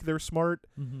that think they're smart,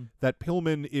 that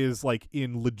Pillman is like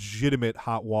in legitimate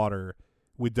hot water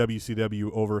with WCW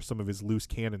over some of his loose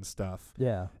cannon stuff.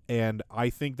 Yeah. And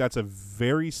I think that's a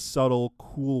very subtle,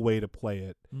 cool way to play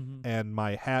it. And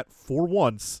my hat, for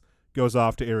once, goes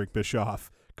off to Eric Bischoff,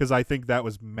 because I think that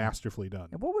was masterfully done.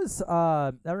 And what was,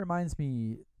 that reminds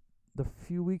me, the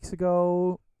few weeks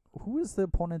ago, who was the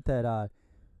opponent that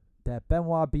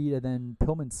Benoit beat and then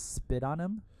Pillman spit on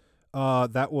him?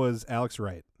 That was Alex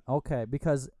Wright. Okay,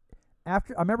 because I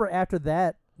remember after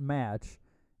that match,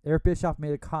 Eric Bischoff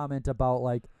made a comment about,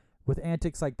 like, with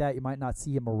antics like that, you might not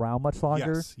see him around much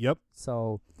longer. Yes, yep.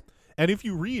 So, and if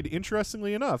you read,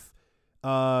 interestingly enough,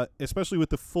 especially with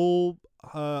the full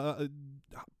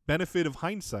benefit of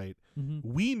hindsight,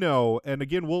 we know, and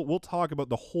again, we'll talk about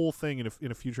the whole thing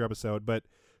in a future episode, but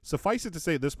suffice it to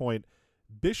say at this point,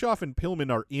 Bischoff and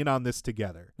Pillman are in on this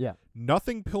together. Yeah.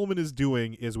 Nothing Pillman is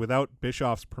doing is without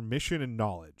Bischoff's permission and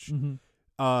knowledge.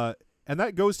 And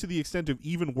that goes to the extent of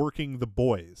even working the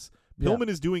boys. Pillman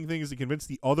is doing things to convince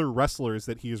the other wrestlers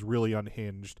that he is really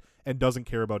unhinged and doesn't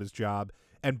care about his job.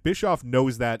 And Bischoff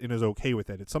knows that and is okay with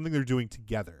it. It's something they're doing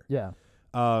together. Yeah.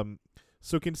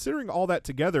 So considering all that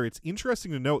together, it's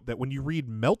interesting to note that when you read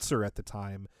Meltzer at the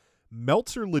time,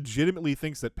 Meltzer legitimately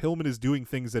thinks that Pillman is doing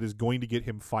things that is going to get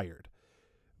him fired.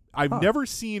 I've never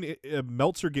seen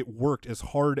Meltzer get worked as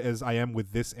hard as I am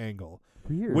with this angle.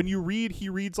 Weird. When you read, he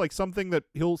reads like something that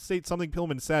he'll state something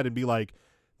Pillman said and be like,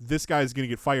 this guy's going to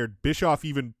get fired. Bischoff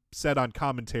even said on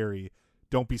commentary,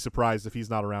 don't be surprised if he's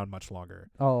not around much longer.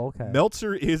 Oh, okay.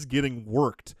 Meltzer is getting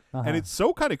worked. And it's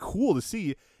so kind of cool to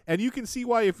see. And you can see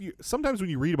why sometimes when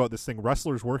you read about this thing,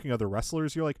 wrestlers working other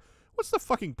wrestlers, you're like, what's the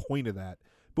fucking point of that?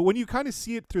 But when you kind of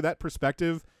see it through that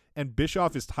perspective, and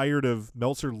Bischoff is tired of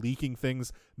Meltzer leaking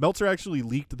things. Meltzer actually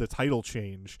leaked the title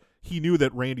change. He knew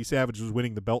that Randy Savage was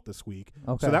winning the belt this week.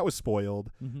 Okay. So that was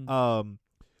spoiled.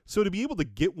 So to be able to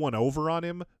get one over on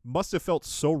him must have felt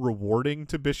so rewarding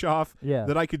to Bischoff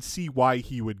that I could see why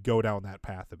he would go down that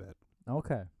path a bit.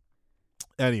 Okay.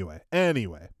 Anyway.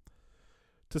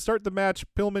 To start the match,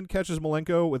 Pillman catches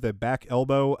Malenko with a back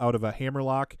elbow out of a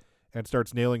hammerlock and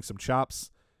starts nailing some chops.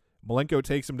 Malenko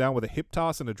takes him down with a hip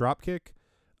toss and a drop kick.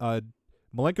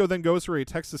 Malenko then goes for a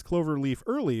Texas Cloverleaf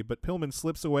early, but Pillman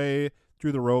slips away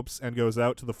through the ropes and goes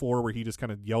out to the floor where he just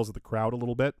kind of yells at the crowd a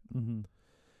little bit.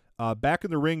 Back in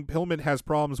the ring, Pillman has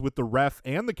problems with the ref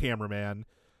and the cameraman.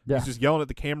 Yeah. He's just yelling at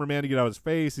the cameraman to get out of his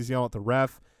face. He's yelling at the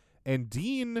ref. And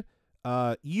Dean,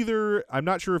 I'm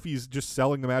not sure if he's just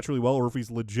selling the match really well or if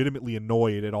he's legitimately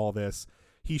annoyed at all this.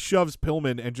 He shoves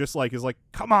Pillman and just like is like,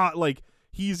 come on, like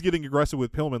he's getting aggressive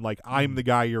with Pillman, like I'm the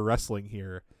guy you're wrestling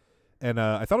here. And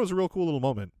I thought it was a real cool little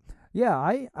moment. Yeah,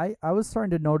 I was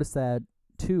starting to notice that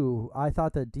too. I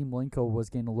thought that Dean Malenko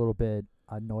was getting a little bit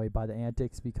annoyed by the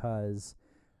antics because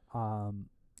Pillman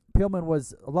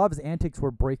a lot of his antics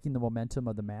were breaking the momentum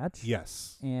of the match.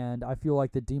 Yes. And I feel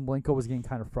like that Dean Malenko was getting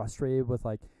kind of frustrated with,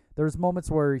 like, there's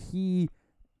moments where he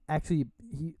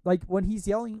like when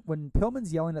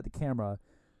Pillman's yelling at the camera,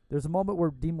 there's a moment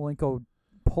where Dean Malenko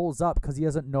pulls up because he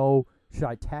doesn't know, should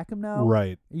I attack him now?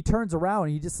 Right. He turns around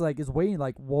and he just like is waiting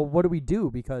like, well, what do we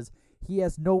do? Because he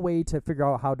has no way to figure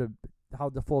out how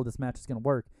the flow of this match is going to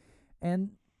work.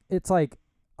 And it's like,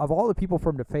 of all the people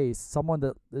from the face, someone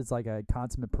that is like a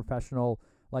consummate professional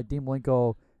like Dean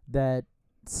Malenko that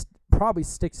probably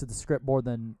sticks to the script more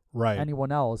than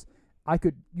anyone else.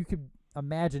 You could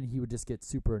imagine he would just get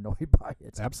super annoyed by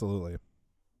it. Absolutely.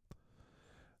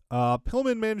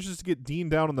 Pillman manages to get Dean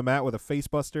down on the mat with a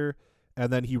facebuster,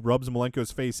 and then he rubs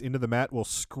Malenko's face into the mat while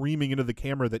screaming into the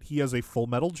camera that he has a Full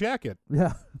Metal Jacket.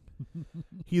 Yeah.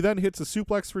 He then hits a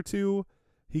suplex for 2.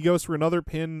 He goes for another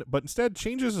pin, but instead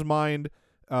changes his mind,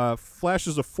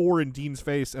 flashes a 4 in Dean's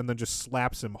face, and then just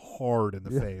slaps him hard in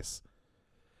the face.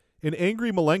 An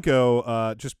angry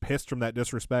Malenko, just pissed from that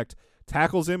disrespect,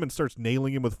 tackles him and starts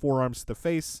nailing him with forearms to the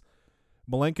face.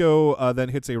 Malenko then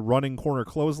hits a running corner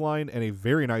clothesline and a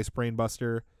very nice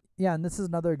brainbuster. Yeah, and this is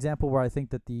another example where I think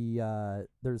that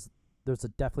there's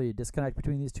definitely a disconnect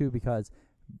between these two, because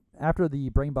after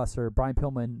the brainbuster, Brian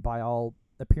Pillman, by all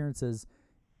appearances,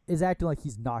 is acting like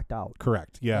he's knocked out.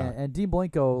 Correct. Yeah. And Dean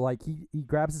Malenko, like he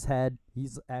grabs his head,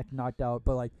 he's acting knocked out,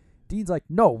 but like Dean's like,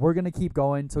 no, we're gonna keep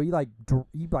going. So he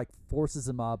forces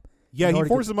him up. Yeah, he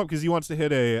forces him up because he wants to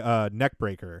hit a neck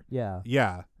breaker. Yeah.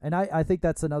 Yeah. And I think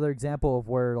that's another example of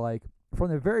where, like,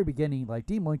 from the very beginning, like,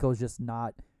 Dean Malenko is just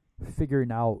not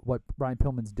figuring out what Brian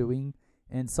Pillman's doing.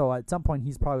 And so at some point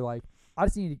he's probably like, I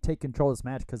just need to take control of this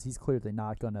match because he's clearly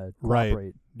not going to cooperate.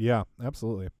 Right. Yeah,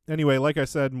 absolutely. Anyway, like I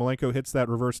said, Malenko hits that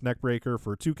reverse neck breaker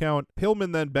for a 2 count.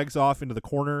 Pillman then begs off into the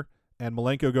corner, and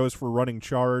Malenko goes for a running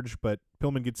charge, but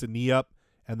Pillman gets a knee up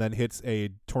and then hits a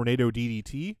tornado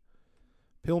DDT.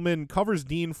 Pillman covers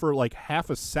Dean for like half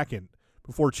a second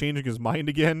before changing his mind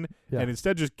again, and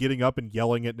instead just getting up and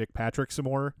yelling at Nick Patrick some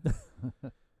more.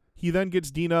 He then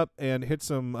gets Dean up and hits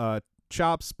some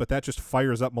chops, but that just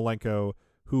fires up Malenko,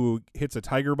 who hits a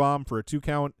Tiger Bomb for a 2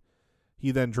 count.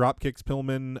 He then drop kicks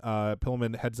Pillman.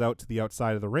 Pillman heads out to the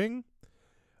outside of the ring.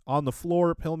 On the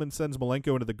floor, Pillman sends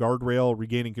Malenko into the guardrail,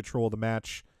 regaining control of the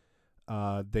match.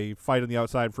 They fight on the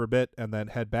outside for a bit and then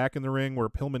head back in the ring, where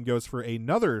Pillman goes for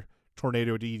another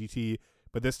tornado DDT,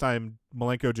 but this time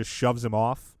Malenko just shoves him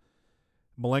off.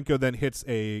 Malenko then hits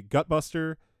a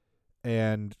gutbuster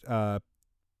and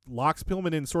locks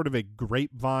Pillman in sort of a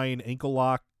grapevine ankle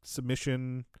lock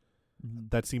submission.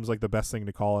 That seems like the best thing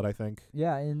to call it, I think.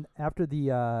 Yeah, and after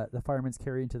the fireman's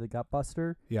carry into the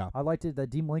gutbuster, I liked it that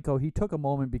Dean Malenko, he took a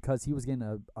moment because he was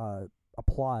getting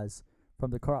applause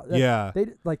from the crowd.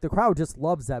 The crowd just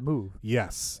loves that move.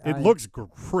 Yes, it looks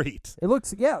great. It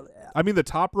looks, I mean, the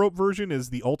top rope version is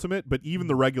the ultimate, but even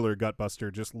the regular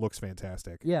gutbuster just looks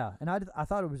fantastic. Yeah, and I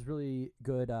thought it was really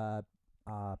good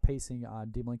pacing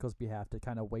on Dean Malenko's behalf to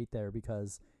kind of wait there,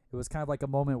 because it was kind of like a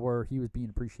moment where he was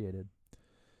being appreciated.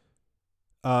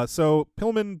 So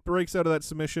Pillman breaks out of that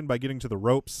submission by getting to the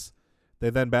ropes. They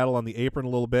then battle on the apron a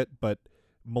little bit, but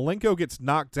Malenko gets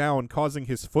knocked down, causing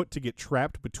his foot to get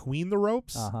trapped between the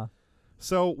ropes.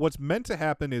 So what's meant to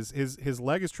happen is his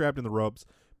leg is trapped in the ropes.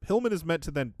 Pillman is meant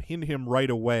to then pin him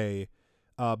right away,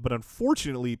 but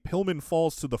unfortunately, Pillman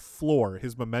falls to the floor.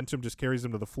 His momentum just carries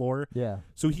him to the floor. Yeah.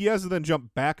 So he has to then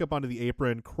jump back up onto the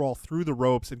apron, crawl through the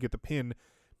ropes, and get the pin.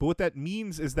 But what that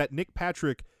means is that Nick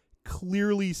Patrick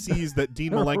clearly sees that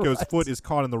Dean Malenko's foot is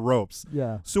caught in the ropes.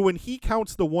 Yeah. So when he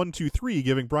counts the 1, 2, 3,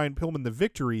 giving Brian Pillman the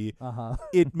victory,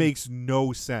 it makes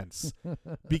no sense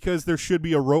because there should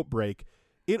be a rope break.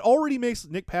 It already makes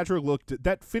Nick Patrick look,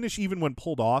 that finish even when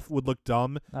pulled off would look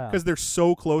dumb because they're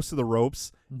so close to the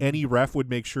ropes. Any ref would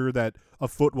make sure that a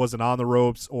foot wasn't on the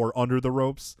ropes or under the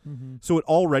ropes. So it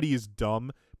already is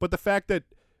dumb. But the fact that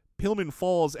Pillman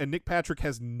falls and Nick Patrick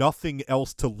has nothing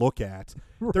else to look at.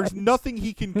 There's nothing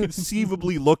he can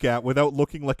conceivably look at without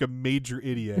looking like a major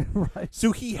idiot.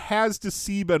 So he has to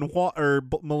see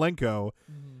Malenko.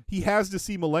 He has to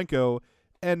see Malenko,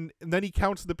 and then he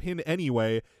counts the pin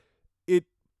anyway.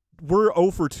 We're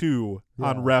 0 for 2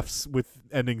 on refs with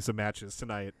ending some matches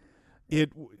tonight.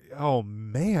 Oh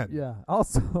man. Yeah.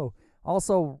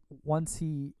 Also, once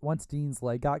Dean's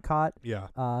leg got caught,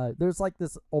 there's like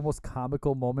this almost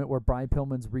comical moment where Brian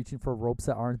Pillman's reaching for ropes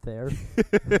that aren't there.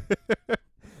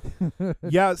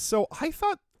 Yeah, so I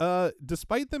thought,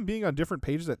 despite them being on different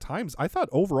pages at times, I thought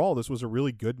overall this was a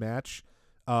really good match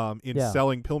in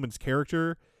selling Pillman's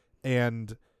character,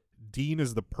 and Dean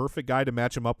is the perfect guy to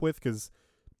match him up with, because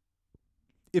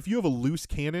if you have a loose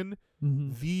cannon,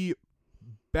 the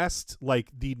best,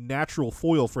 the natural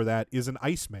foil for that is an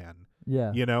Iceman.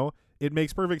 Yeah. You know, it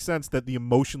makes perfect sense that the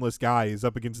emotionless guy is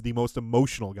up against the most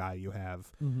emotional guy you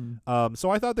have.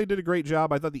 So I thought they did a great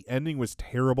job. I thought the ending was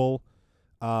terrible.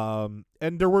 And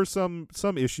there were some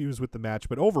issues with the match,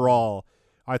 but overall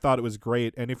I thought it was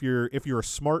great. And if you're a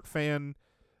smart fan,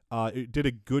 it did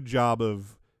a good job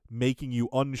of making you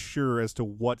unsure as to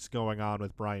what's going on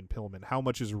with Brian Pillman, how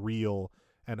much is real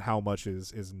and how much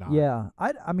is not. Yeah.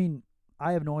 I mean,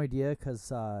 I have no idea, because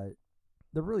there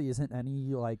really isn't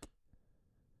any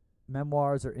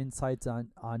memoirs or insights on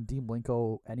Dean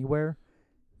Malenko anywhere,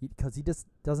 because he just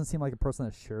doesn't seem like a person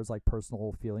that shares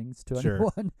personal feelings to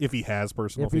anyone. If he has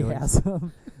personal if feelings. He has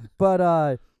them.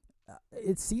 But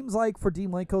it seems like for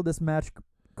Dean Malenko, this match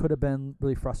could have been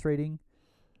really frustrating.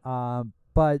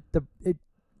 But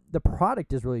the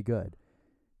product is really good.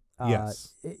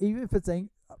 Yes. Even if it's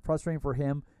frustrating for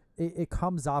him, it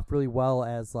comes off really well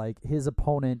as his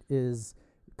opponent is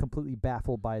completely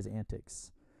baffled by his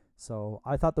antics. So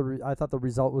I thought the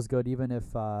result was good, even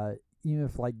if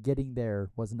getting there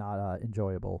was not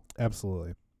enjoyable.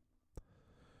 Absolutely.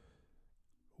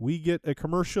 We get a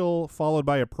commercial followed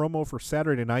by a promo for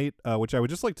Saturday night, which I would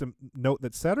just like to note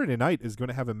that Saturday night is going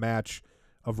to have a match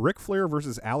of Ric Flair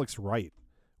versus Alex Wright,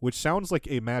 which sounds like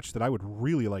a match that I would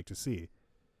really like to see.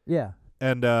 Yeah.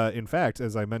 And in fact,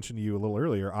 as I mentioned to you a little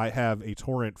earlier, I have a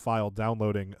torrent file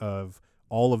downloading of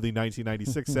all of the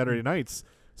 1996 Saturday nights.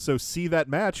 So see that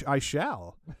match, I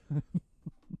shall.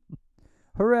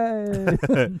 Hooray!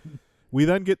 We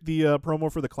then get the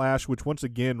promo for the Clash, which once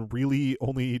again really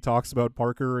only talks about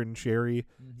Parker and Sherry,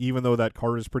 even though that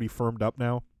card is pretty firmed up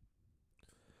now.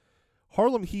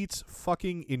 Harlem Heat's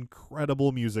fucking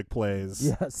incredible music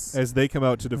plays as they come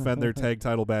out to defend their tag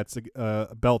title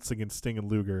belts against Sting and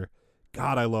Luger.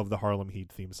 God, I love the Harlem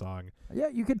Heat theme song. Yeah,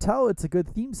 you can tell it's a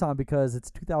good theme song because it's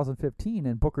 2015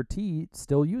 and Booker T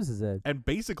still uses it. And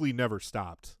basically never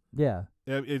stopped. Yeah.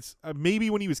 It's maybe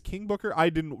when he was King Booker. I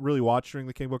didn't really watch during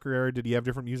the King Booker era. Did he have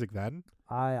different music then?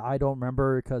 I don't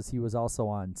remember because he was also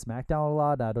on SmackDown a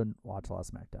lot. I don't watch a lot of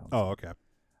SmackDown. Oh, okay.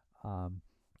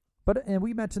 But and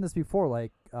we mentioned this before.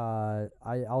 Like,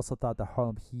 I also thought the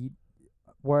Harlem Heat.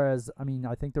 Whereas, I mean,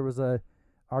 I think there was a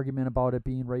argument about it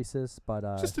being racist, but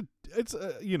it's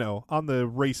on the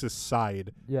racist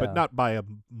side, yeah. but not by a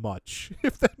much.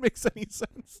 If that makes any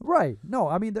sense. Right. No,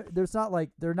 I mean, there's not like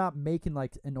they're not making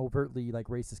like an overtly like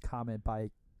racist comment by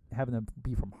having them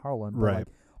be from Harlem. But, right. Like,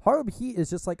 Harlem Heat is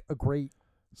just like a great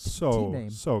team name.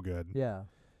 So good. Yeah.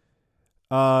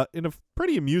 In a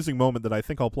pretty amusing moment that I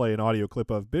think I'll play an audio clip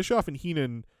of, Bischoff and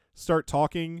Heenan start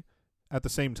talking at the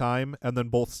same time, and then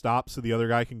both stop so the other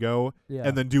guy can go,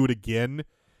 and then do it again.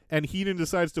 And Heenan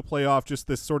decides to play off just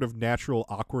this sort of natural,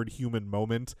 awkward human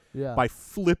moment by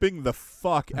flipping the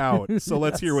fuck out. So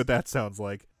let's hear what that sounds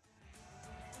like.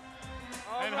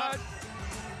 All right.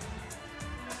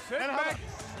 Sit back.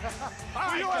 All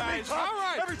right, guys. All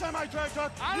right. Every time I try to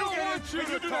talk, you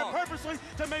do that purposely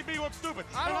to make me look stupid.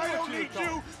 And I don't need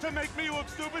you to make me look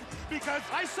stupid because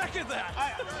I second that.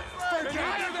 I agree with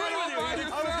you.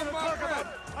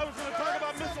 I was going to talk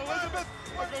about Miss Elizabeth.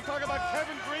 I was going to talk about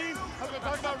Kevin Green. I was going to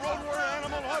talk about Road Warrior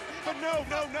Animal Hut. But no.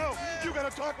 You got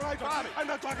to talk when I talk. I'm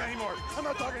not talking anymore.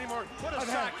 Put a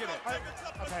sack in it. I've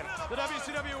had it. The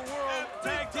WCW World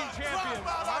Tag Team Champions,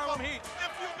 Harlem Heat,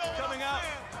 coming out.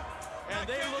 And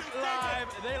they look live.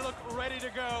 They look ready to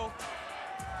go.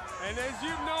 And as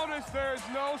you've noticed, there is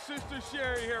no Sister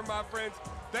Sherry here, my friends.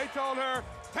 They told her,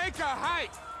 take a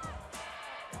hike.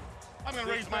 I'm going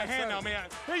to raise my hand now, man.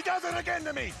 He does it again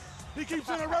to me. He keeps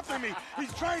interrupting me.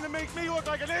 He's trying to make me look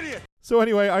like an idiot. So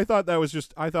anyway, I thought that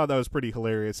was pretty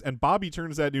hilarious. And Bobby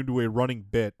turns that into a running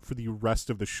bit for the rest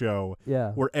of the show.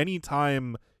 Yeah. Where any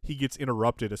time he gets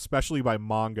interrupted, especially by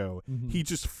Mongo, he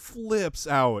just flips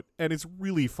out, and it's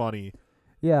really funny.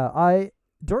 Yeah,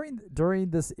 during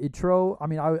this intro, I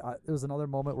mean, it was another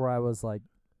moment where I was like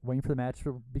waiting for the match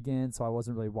to begin, so I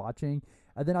wasn't really watching,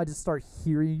 and then I just start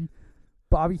hearing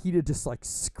Bobby Heenan just like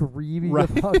screaming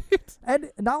about it.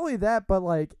 And not only that, but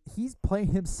like he's playing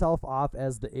himself off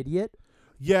as the idiot.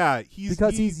 Yeah,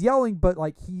 he's yelling, but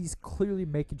like he's clearly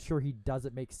making sure he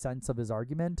doesn't make sense of his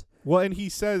argument. Well, and he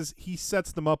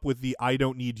sets them up with the "I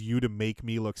don't need you to make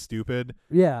me look stupid."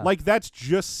 Yeah, like that's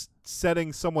just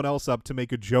setting someone else up to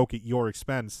make a joke at your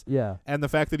expense. Yeah, and the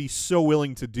fact that he's so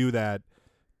willing to do that,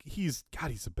 he's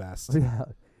the best. Yeah,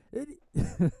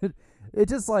 it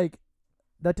just like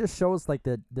that just shows like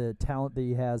the talent that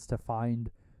he has to find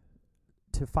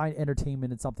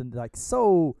entertainment in something like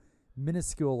so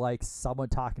minuscule, like someone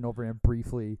talking over him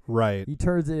briefly. Right. He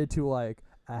turns it into like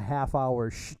a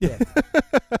half-hour shtick.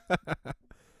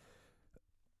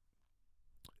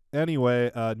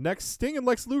 Anyway, next, Sting and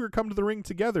Lex Luger come to the ring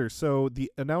together, so the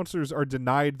announcers are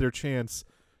denied their chance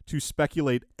to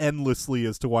speculate endlessly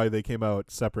as to why they came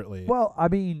out separately. Well, I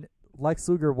mean, Lex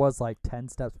Luger was like 10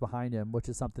 steps behind him, which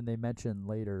is something they mentioned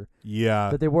later. Yeah.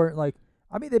 That they weren't like,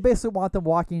 I mean, they basically want them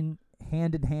walking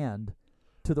hand in hand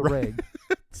to the ring.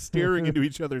 Staring into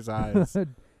each other's eyes.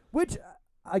 Which,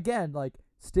 again, like,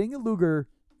 Sting and Luger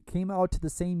came out to the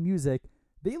same music.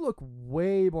 They look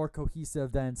way more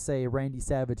cohesive than, say, Randy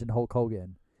Savage and Hulk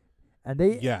Hogan. And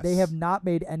they have not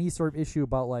made any sort of issue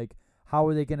about, like, how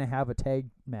are they going to have a tag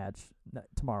match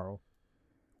tomorrow.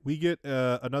 We get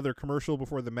another commercial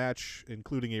before the match,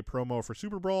 including a promo for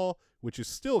Super Brawl, which is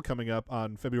still coming up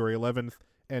on February 11th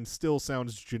and still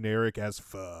sounds generic as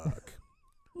fuck.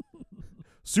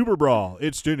 Super Brawl,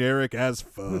 it's generic as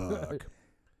fuck.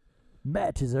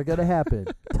 Matches are going to happen.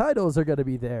 Titles are going to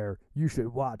be there. You should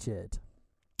watch it.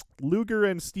 Luger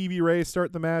and Stevie Ray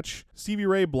start the match. Stevie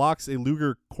Ray blocks a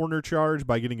Luger corner charge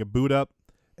by getting a boot up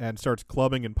and starts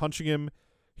clubbing and punching him.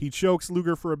 He chokes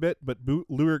Luger for a bit, but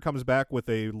Luger comes back with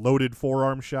a loaded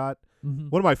forearm shot. Mm-hmm.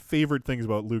 One of my favorite things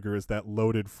about Luger is that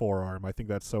loaded forearm. I think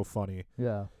that's so funny.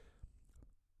 Yeah.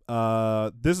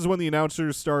 This is when the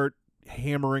announcers start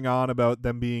hammering on about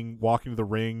them walking to the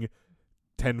ring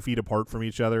 10 feet apart from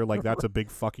each other. Like, that's a big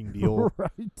fucking deal.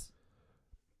 Right.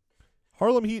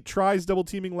 Harlem Heat tries double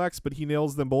teaming Lex, but he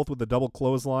nails them both with a double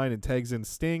clothesline and tags in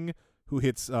Sting, who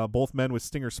hits both men with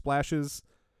Stinger splashes.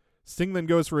 Sting then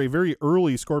goes for a very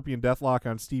early Scorpion Deathlock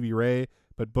on Stevie Ray,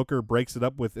 but Booker breaks it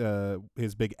up with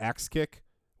his big axe kick,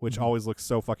 which always looks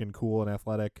so fucking cool and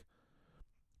athletic.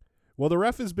 While the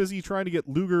ref is busy trying to get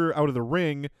Luger out of the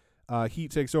ring,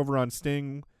 Heat takes over on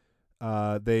Sting.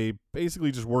 They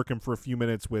basically just work him for a few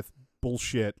minutes with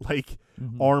bullshit like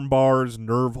arm bars,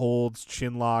 nerve holds,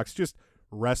 chin locks, just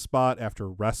rest spot after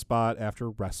rest spot after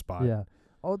rest spot. Yeah.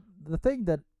 Oh, the thing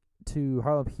that to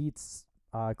Harlem Heat's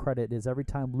credit is every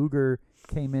time Luger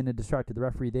came in and distracted the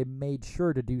referee, they made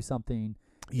sure to do something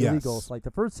illegal. So, like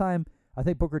the first time, I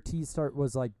think Booker T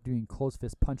was like doing close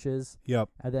fist punches. Yep.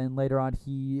 And then later on,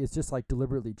 he is just like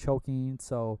deliberately choking.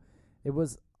 So it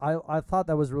was, I thought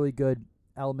that was really good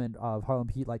element of Harlem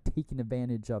Heat, like taking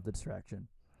advantage of the distraction.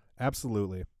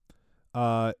 Absolutely.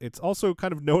 It's also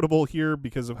kind of notable here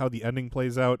because of how the ending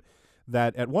plays out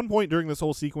that at one point during this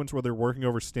whole sequence where they're working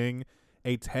over Sting,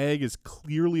 a tag is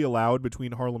clearly allowed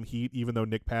between Harlem Heat, even though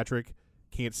Nick Patrick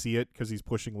can't see it because he's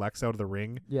pushing Lex out of the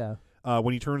ring. Yeah.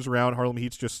 When he turns around, Harlem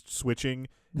Heat's just switching,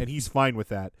 and he's fine with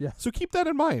that. Yeah. So keep that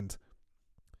in mind.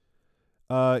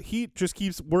 Heat just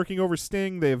keeps working over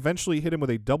Sting. They eventually hit him with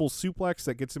a double suplex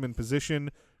that gets him in position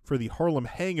for the Harlem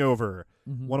Hangover,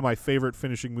 one of my favorite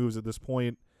finishing moves at this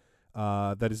point.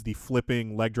 That is the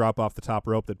flipping leg drop off the top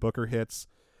rope that Booker hits.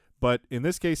 But in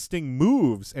this case, Sting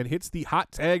moves and hits the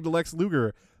hot tag to Lex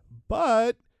Luger.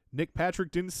 But Nick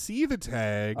Patrick didn't see the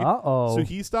tag. Uh-oh. So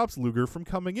he stops Luger from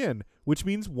coming in, which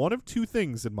means one of two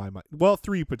things in my mind. Well,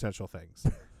 three potential things.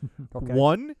 Okay.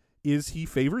 One is he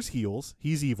favors heels.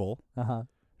 He's evil. Uh-huh.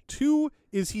 Two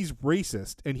is he's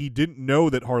racist, and he didn't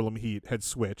know that Harlem Heat had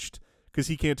switched because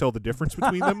he can't tell the difference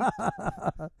between them.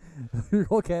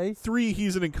 Okay. Three,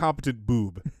 he's an incompetent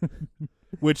boob,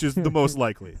 which is the most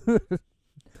likely.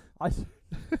 I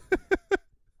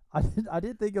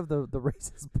didn't think of the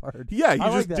racist part. Yeah, he I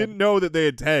just like didn't know that they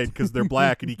had tagged because they're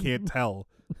black and he can't tell.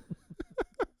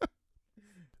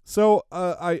 So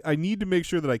I need to make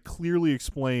sure that I clearly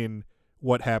explain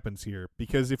what happens here,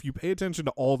 because if you pay attention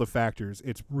to all the factors,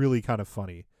 it's really kind of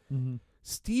funny. Mm-hmm.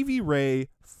 Stevie Ray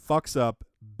fucks up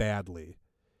badly.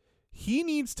 He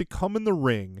needs to come in the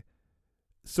ring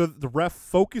so that the ref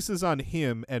focuses on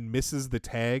him and misses the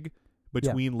tag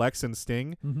between Lex and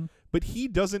Sting, but he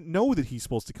doesn't know that he's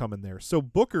supposed to come in there. So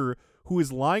Booker, who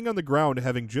is lying on the ground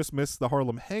having just missed the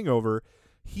Harlem Hangover,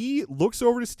 he looks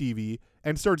over to Stevie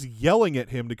and starts yelling at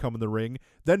him to come in the ring,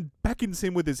 then beckons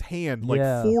him with his hand like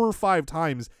 4 or 5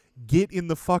 times, get in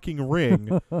the fucking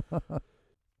ring.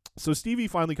 So Stevie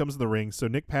finally comes in the ring, so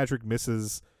Nick Patrick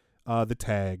misses the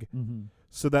tag.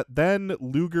 So that then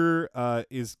Luger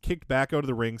is kicked back out of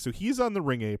the ring, so he's on the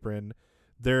ring apron.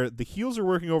 The heels are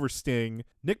working over Sting.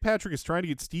 Nick Patrick is trying to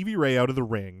get Stevie Ray out of the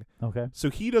ring. Okay. So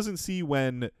he doesn't see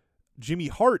when Jimmy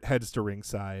Hart heads to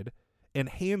ringside and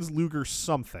hands Luger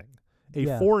something. A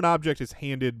foreign object is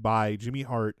handed by Jimmy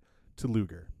Hart to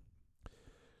Luger.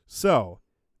 So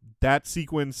that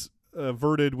sequence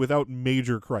averted without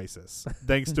major crisis,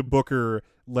 thanks to Booker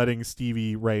letting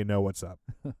Stevie Ray know what's up.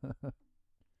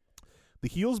 The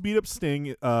heels beat up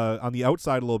Sting on the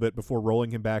outside a little bit before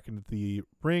rolling him back into the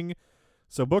ring.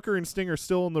 So Booker and Sting are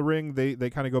still in the ring. They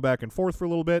kind of go back and forth for a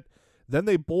little bit. Then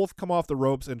they both come off the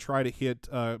ropes and try to hit.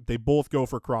 They both go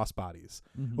for crossbodies.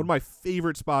 One of my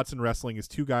favorite spots in wrestling is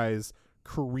two guys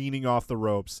careening off the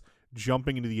ropes,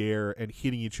 jumping into the air, and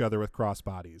hitting each other with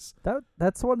crossbodies.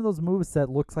 That's one of those moves that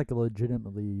looks like it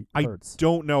legitimately hurts. I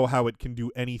don't know how it can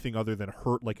do anything other than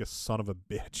hurt like a son of a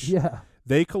bitch. Yeah.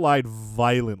 They collide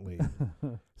violently.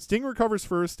 Sting recovers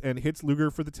first and hits Luger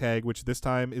for the tag, which this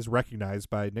time is recognized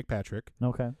by Nick Patrick.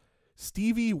 Okay.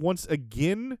 Stevie once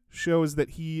again shows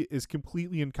that he is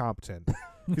completely incompetent.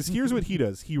 Because here's what he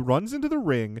does. He runs into the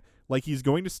ring like he's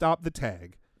going to stop the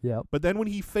tag. Yep. But then when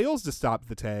he fails to stop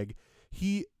the tag,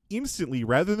 he instantly,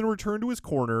 rather than return to his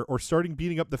corner or starting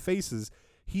beating up the faces,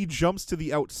 he jumps to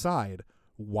the outside.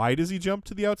 Why does he jump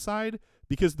to the outside?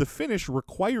 Because the finish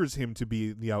requires him to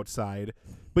be the outside,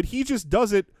 but he just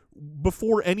does it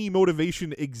before any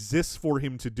motivation exists for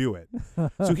him to do it.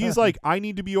 So he's like, I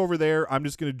need to be over there. I'm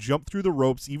just going to jump through the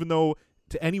ropes, even though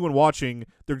to anyone watching,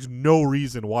 there's no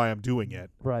reason why I'm doing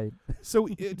it. Right. So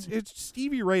it's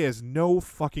Stevie Ray has no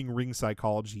fucking ring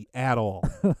psychology at all.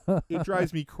 It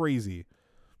drives me crazy.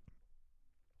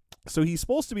 So he's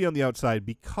supposed to be on the outside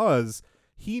because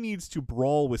he needs to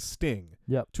brawl with Sting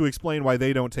to explain why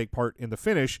they don't take part in the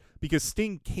finish, because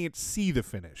Sting can't see the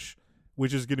finish,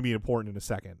 which is going to be important in a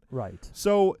second. Right.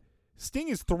 So Sting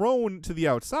is thrown to the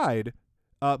outside,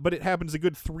 but it happens a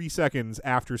good 3 seconds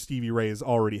after Stevie Ray is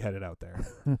already headed out there.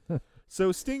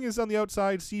 So Sting is on the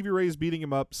outside. Stevie Ray is beating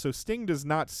him up. So Sting does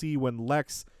not see when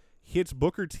Lex hits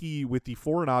Booker T with the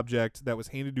foreign object that was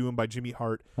handed to him by Jimmy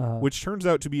Hart, which turns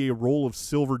out to be a roll of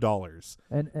silver dollars.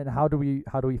 And how do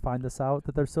we find this out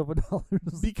that they're silver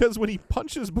dollars? Because when he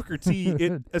punches Booker T,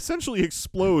 it essentially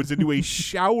explodes into a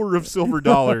shower of silver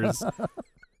dollars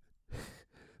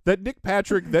that Nick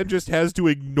Patrick then just has to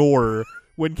ignore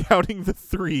when counting the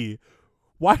 3.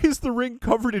 Why is the ring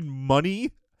covered in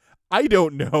money? I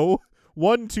don't know.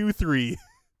 1, 2, 3.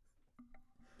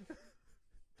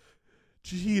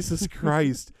 Jesus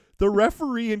Christ. The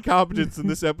referee incompetence in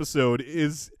this episode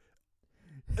is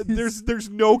there's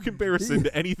no comparison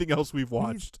to anything else we've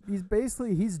watched.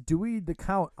 He's doing the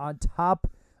count on top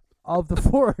of the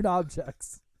foreign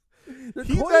objects. The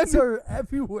coins are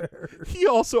everywhere. He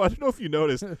also, I don't know if you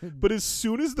noticed, but as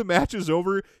soon as the match is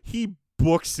over, he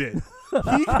books it.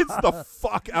 He gets the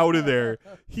fuck out of there.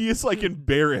 He is like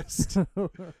embarrassed.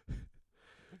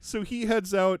 So he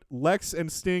heads out. Lex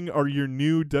and Sting are your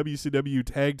new WCW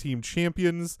Tag Team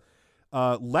Champions.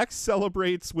 Lex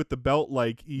celebrates with the belt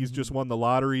like he's just won the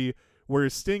lottery,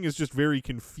 whereas Sting is just very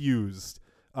confused,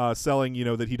 selling,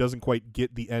 that he doesn't quite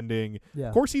get the ending. Yeah.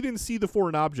 Of course, he didn't see the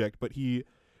foreign object, but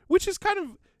which is kind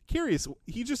of curious.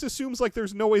 He just assumes like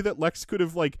there's no way that Lex could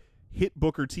have like hit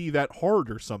Booker T that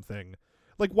hard or something.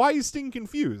 Like, why is Sting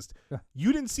confused?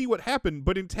 You didn't see what happened,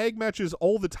 but in tag matches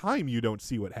all the time you don't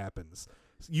see what happens.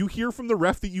 You hear from the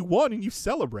ref that you won and you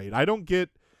celebrate. I don't get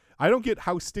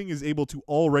how Sting is able to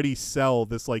already sell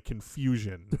this like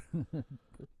confusion.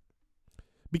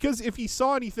 Because if he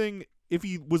saw anything, if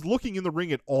he was looking in the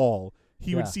ring at all,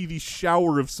 he would see the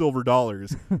shower of silver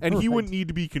dollars and he wouldn't need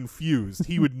to be confused.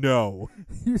 He would know.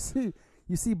 You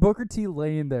see Booker T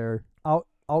laying there out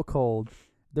cold.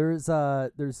 There's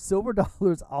silver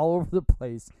dollars all over the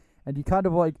place, and you kind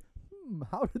of like,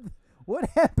 what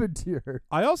happened here?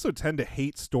 I also tend to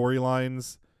hate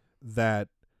storylines that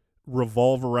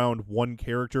revolve around one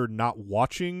character not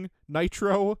watching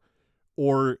Nitro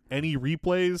or any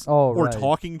replays or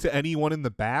talking to anyone in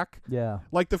the back. Yeah.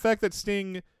 Like the fact that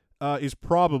Sting is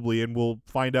probably, and we'll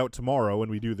find out tomorrow when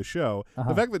we do the show,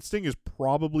 the fact that Sting is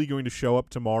probably going to show up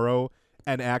tomorrow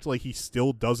and act like he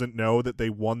still doesn't know that they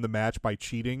won the match by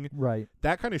cheating. Right.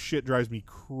 That kind of shit drives me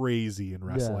crazy in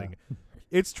wrestling. Yeah.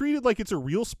 It's treated like it's a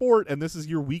real sport, and this is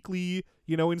your weekly,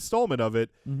 installment of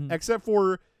it, except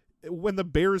for when the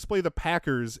Bears play the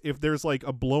Packers, if there's like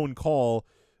a blown call,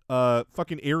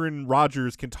 fucking Aaron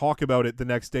Rodgers can talk about it the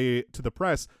next day to the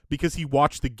press because he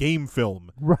watched the game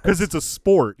film. Because it's a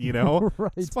sport,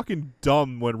 Right. It's fucking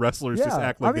dumb when wrestlers just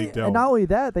act like they don't. And not only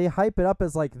that, they hype it up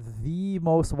as like the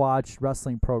most watched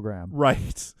wrestling program.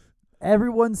 Right.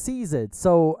 Everyone sees it.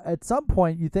 So at some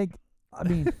point you think,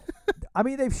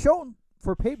 they've shown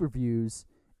for pay-per-views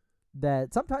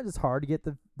that sometimes it's hard to get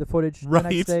the footage the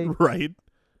next day. Right.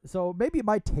 So maybe it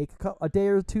might take a day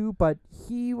or two, but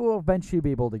he will eventually be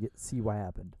able to see what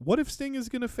happened. What if Sting is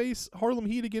going to face Harlem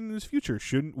Heat again in his future?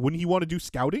 Wouldn't he want to do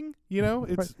scouting?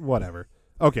 It's whatever.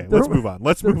 Okay, let's move on.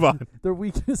 Let's move on. Their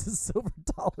weakness is silver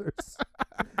dollars.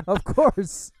 Of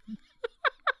course.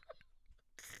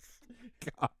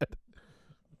 God.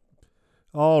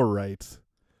 All right.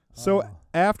 So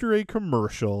after a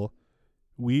commercial,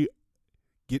 we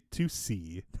get to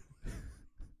see...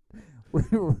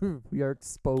 we are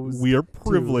exposed. We are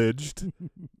privileged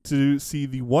to see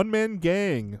the one-man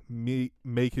gang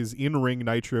make his in-ring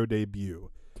Nitro debut.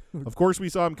 Of course, we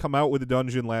saw him come out with a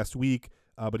dungeon last week,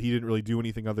 but he didn't really do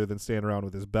anything other than stand around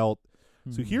with his belt.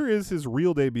 So here is his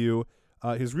real debut.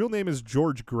 His real name is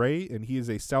George Gray, and he is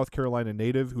a South Carolina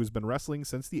native who has been wrestling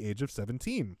since the age of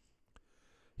 17.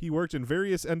 He worked in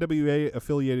various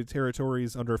NWA-affiliated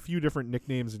territories under a few different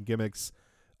nicknames and gimmicks,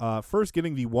 first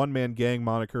getting the one-man gang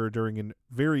moniker during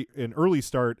an early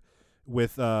start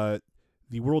with the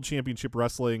World Championship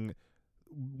Wrestling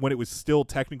when it was still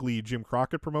technically Jim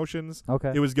Crockett Promotions.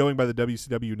 Okay. It was going by the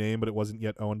WCW name, but it wasn't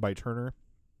yet owned by Turner.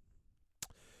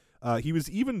 He was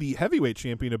even the heavyweight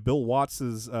champion of Bill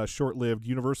Watts' short-lived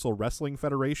Universal Wrestling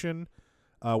Federation,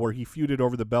 where he feuded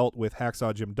over the belt with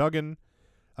Hacksaw Jim Duggan.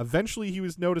 Eventually, he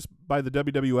was noticed by the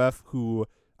WWF, who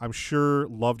I'm sure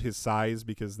loved his size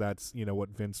because that's, what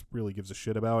Vince really gives a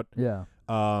shit about. Yeah.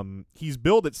 He's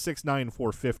billed at 6'9",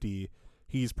 450.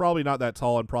 He's probably not that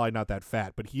tall and probably not that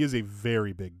fat, but he is a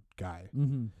very big guy.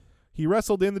 Mm-hmm. He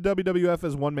wrestled in the WWF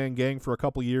as one-man gang for a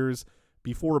couple years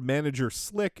before manager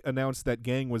Slick announced that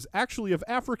Gang was actually of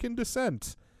African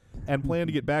descent and planned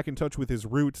to get back in touch with his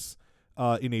roots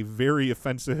in a very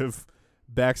offensive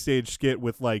backstage skit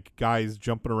with, like, guys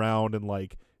jumping around and,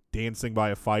 like, dancing by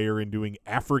a fire and doing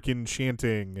African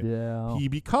chanting. Yeah. He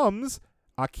becomes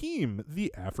Akeem,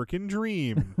 the African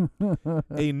Dream.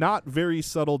 A not very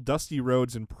subtle Dusty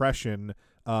Rhodes impression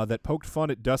that poked fun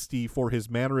at Dusty for his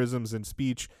mannerisms and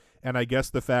speech, and I guess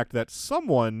the fact that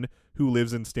someone who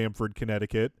lives in Stamford,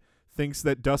 Connecticut, thinks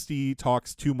that Dusty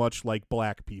talks too much like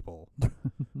black people.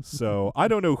 So I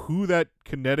don't know who that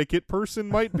Connecticut person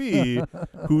might be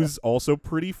who's also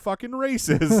pretty fucking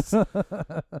racist.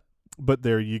 But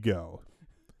there you go.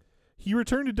 He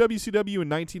returned to WCW in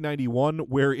 1991,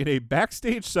 where in a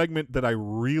backstage segment that I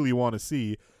really want to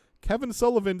see, Kevin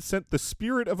Sullivan sent the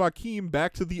spirit of Akeem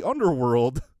back to the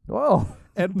underworld. Whoa.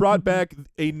 And brought back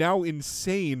a now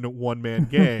insane one-man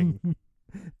gang.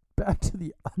 Back to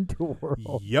the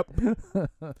underworld. Yep.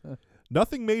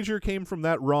 Nothing major came from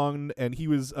that run, and he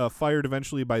was fired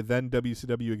eventually by then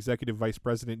WCW Executive Vice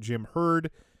President Jim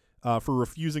Herd for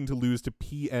refusing to lose to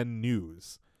PN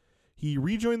News. He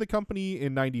rejoined the company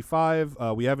in 95.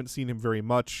 We haven't seen him very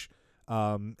much,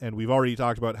 and we've already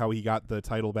talked about how he got the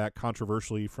title back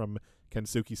controversially from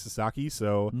Kensuke Sasaki,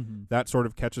 so that sort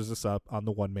of catches us up on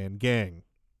the one-man gang.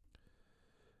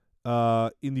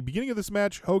 In the beginning of this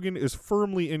match, Hogan is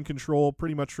firmly in control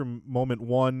pretty much from moment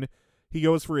one. He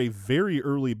goes for a very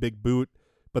early big boot,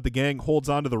 but the gang holds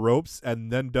onto the ropes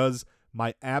and then does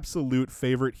my absolute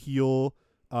favorite heel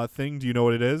thing. Do you know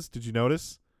what it is? Did you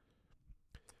notice?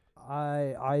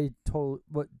 I told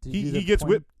what did he gets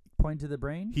whipped. Point to the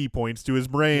brain? He points to his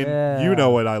brain. Yeah. You know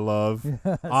what I love.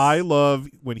 Yes. I love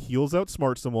when heels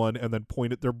outsmart someone and then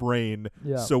point at their brain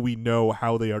so we know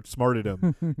how they outsmarted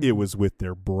him. It was with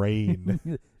their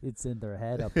brain. It's in their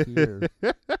head up here.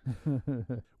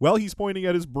 Well, he's pointing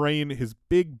at his brain, his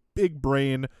big, big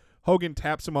brain. Hogan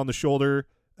taps him on the shoulder,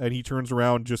 and he turns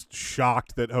around just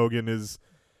shocked that Hogan is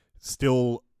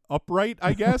still upright,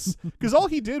 I guess, because all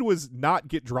he did was not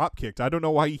get drop kicked. I don't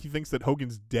know why he thinks that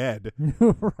Hogan's dead.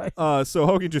 Right. So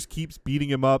Hogan just keeps beating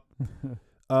him up.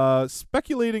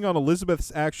 Speculating on Elizabeth's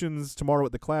actions tomorrow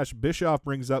at the Clash, Bischoff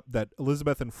brings up that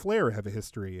Elizabeth and Flair have a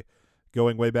history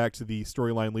going way back to the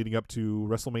storyline leading up to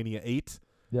WrestleMania 8.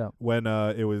 Yeah. When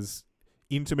it was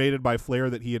intimated by Flair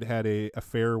that he had had a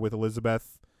affair with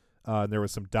Elizabeth, and there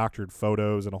was some doctored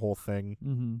photos and a whole thing.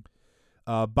 Mm-hmm.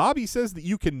 Bobby says that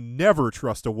you can never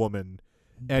trust a woman,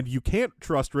 and you can't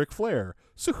trust Ric Flair.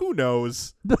 So who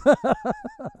knows?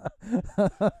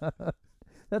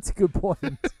 That's a good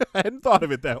point. I hadn't thought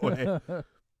of it that way.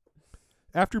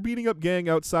 After beating up Gang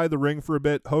outside the ring for a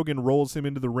bit, Hogan rolls him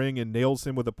into the ring and nails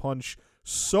him with a punch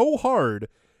so hard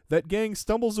that Gang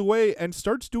stumbles away and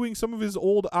starts doing some of his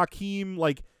old Akeem,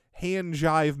 hand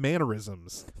jive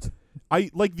mannerisms.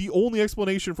 The only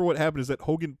explanation for what happened is that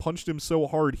Hogan punched him so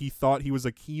hard he thought he was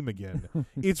Akeem again.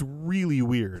 It's really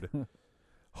weird.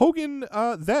 Hogan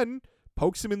then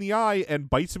pokes him in the eye and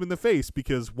bites him in the face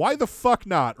because why the fuck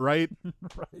not, right?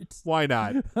 Right. Why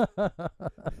not?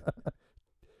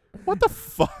 What the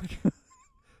fuck?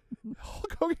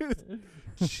 Hulk Hogan.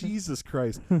 Jesus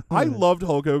Christ. I loved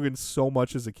Hulk Hogan so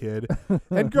much as a kid.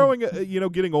 And growing,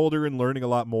 getting older and learning a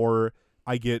lot more,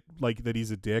 I get that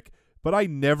he's a dick. But I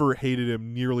never hated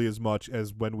him nearly as much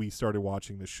as when we started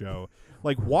watching the show.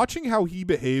 Watching how he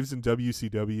behaves in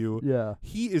WCW,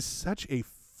 he is such a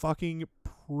fucking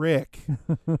prick.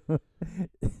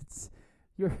 It's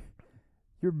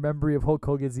your memory of Hulk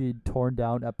Hogan's getting torn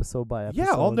down episode by episode.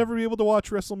 Yeah, I'll never be able to watch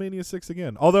WrestleMania 6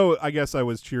 again. Although I guess I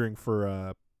was cheering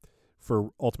for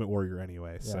Ultimate Warrior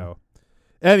anyway. Yeah. So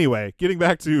anyway, getting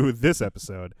back to this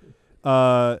episode.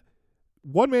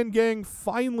 One Man Gang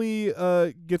finally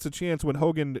gets a chance when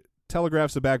Hogan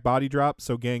telegraphs a back body drop,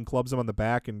 so Gang clubs him on the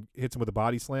back and hits him with a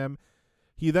body slam.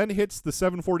 He then hits the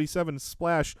 747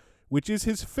 splash, which is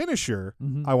his finisher,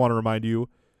 I want to remind you.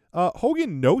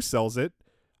 Hogan no-sells it,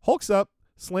 hulks up,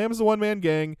 slams the One Man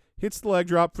Gang, hits the leg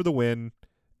drop for the win,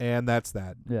 and that's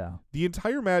that. Yeah. The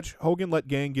entire match, Hogan let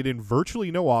Gang get in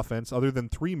virtually no offense other than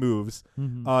 3 moves.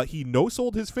 He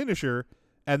no-sold his finisher,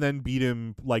 and then beat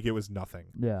him like it was nothing.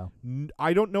 Yeah.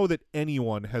 I don't know that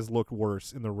anyone has looked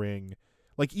worse in the ring.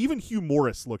 Even Hugh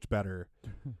Morris looked better.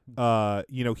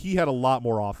 He had a lot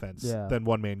more offense than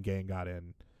One Man Gang got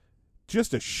in.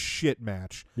 Just a shit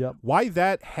match. Yep. Why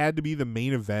that had to be the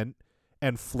main event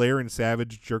and Flair and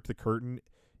Savage jerk the curtain,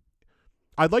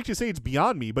 I'd like to say it's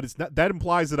beyond me, but it's not. That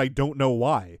implies that I don't know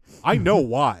why. I know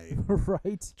why.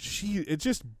 Right. Gee, it's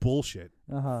just bullshit.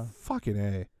 Fucking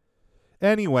A.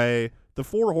 Anyway, the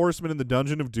 4 horsemen in the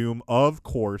Dungeon of Doom, of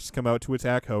course, come out to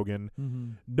attack Hogan.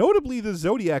 Notably, the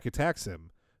Zodiac attacks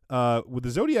him. The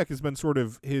Zodiac has been sort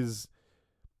of his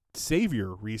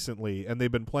savior recently, and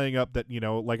they've been playing up that,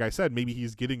 like I said, maybe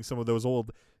he's getting some of those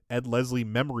old Ed Leslie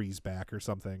memories back or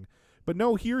something. But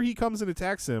no, here he comes and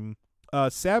attacks him.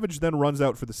 Savage then runs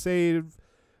out for the save.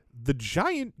 The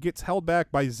Giant gets held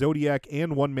back by Zodiac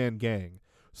and One Man Gang.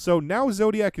 So now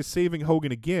Zodiac is saving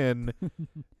Hogan again.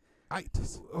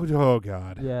 Oh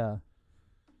God. Yeah.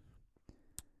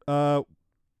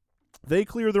 They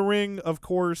clear the ring, of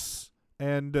course,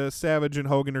 and Savage and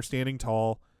Hogan are standing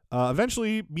tall.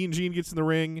 Eventually, Mean Gene gets in the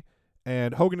ring,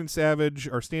 and Hogan and Savage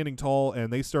are standing tall,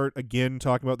 and they start again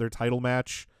talking about their title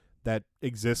match that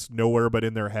exists nowhere but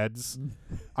in their heads.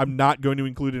 I'm not going to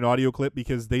include an audio clip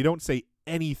because they don't say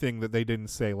anything that they didn't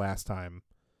say last time.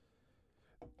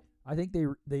 I think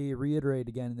they reiterate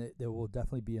again that they will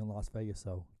definitely be in Las Vegas,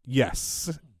 though.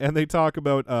 Yes. And they talk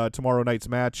about tomorrow night's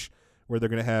match where they're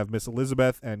going to have Miss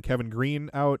Elizabeth and Kevin Green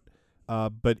out.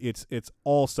 But it's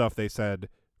all stuff they said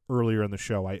earlier in the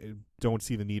show. I don't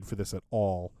see the need for this at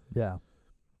all. Yeah.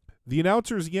 The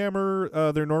announcers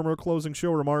yammer their normal closing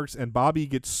show remarks, and Bobby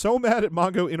gets so mad at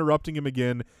Mongo interrupting him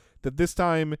again that this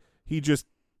time he just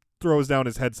throws down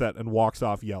his headset and walks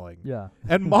off yelling. Yeah.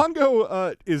 And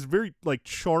Mongo is very,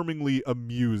 charmingly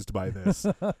amused by this.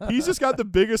 He's just got the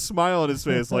biggest smile on his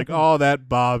face, like, oh, that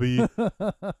Bobby.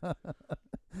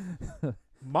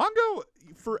 Mongo,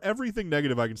 for everything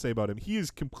negative I can say about him, he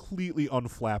is completely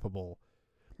unflappable.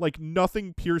 Like,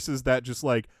 nothing pierces that just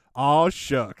like, oh,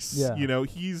 shucks. Yeah. You know,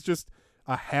 he's just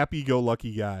a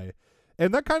happy-go-lucky guy.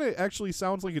 And that kind of actually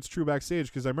sounds like it's true backstage,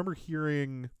 because I remember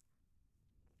hearing...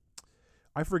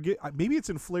 I forget, maybe it's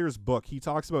in Flair's book. He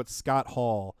talks about Scott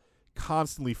Hall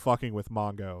constantly fucking with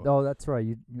Mongo. Oh, that's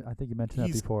right. I think you mentioned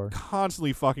that before.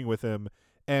 Constantly fucking with him.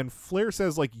 And Flair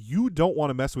says, you don't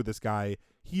want to mess with this guy.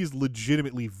 He is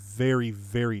legitimately very,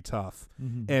 very tough.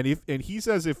 Mm-hmm. And he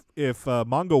says if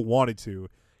Mongo wanted to,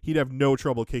 he'd have no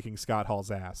trouble kicking Scott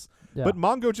Hall's ass. Yeah. But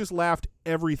Mongo just laughed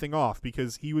everything off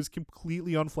because he was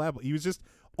completely unflappable. He was just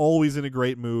always in a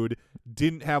great mood,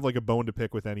 didn't have a bone to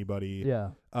pick with anybody.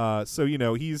 Yeah. So,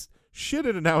 he's shit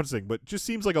at announcing, but just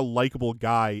seems like a likable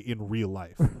guy in real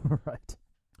life. Right.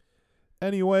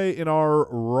 Anyway, in our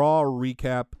Raw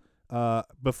recap,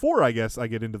 before I guess I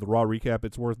get into the Raw recap,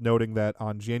 it's worth noting that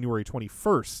on January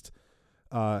 21st,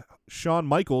 Shawn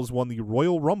Michaels won the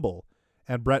Royal Rumble,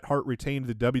 and Bret Hart retained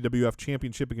the WWF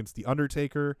Championship against The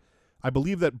Undertaker. I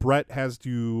believe that Bret has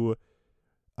to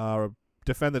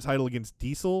defend the title against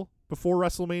Diesel before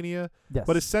WrestleMania. Yes.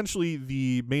 But essentially,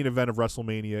 the main event of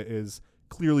WrestleMania is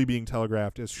clearly being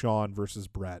telegraphed as Shawn versus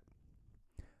Bret.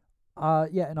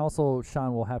 Yeah, and also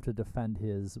Shawn will have to defend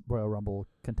his Royal Rumble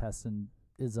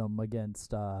contestantism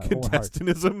against Owen Hart.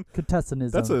 Contestantism.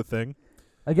 That's a thing.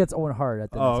 Against Owen Hart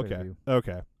at the next okay. review.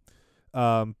 Okay.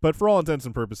 But for all intents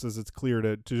and purposes, it's clear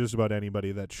to just about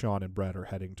anybody that Shawn and Bret are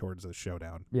heading towards a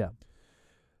showdown. Yeah.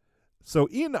 So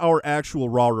in our actual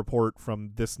Raw report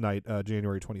from this night,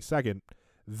 January 22nd,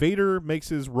 Vader makes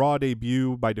his Raw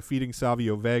debut by defeating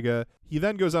Savio Vega. He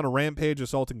then goes on a rampage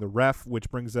assaulting the ref,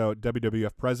 which brings out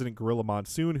WWF President Gorilla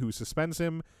Monsoon, who suspends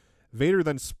him. Vader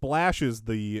then splashes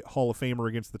the Hall of Famer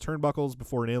against the turnbuckles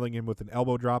before nailing him with an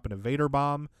elbow drop and a Vader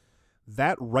bomb.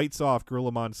 That writes off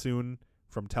Gorilla Monsoon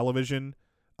from television.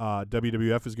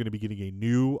 WWF is going to be getting a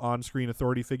new on-screen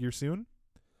authority figure soon.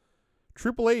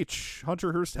 Triple H,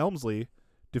 Hunter Hearst Helmsley,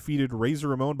 defeated Razor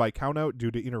Ramon by countout due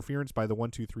to interference by the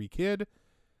 1-2-3 Kid.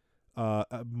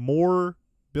 More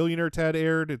Billionaire Ted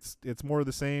aired. It's more of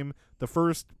the same. The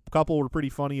first couple were pretty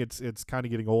funny. It's kind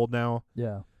of getting old now.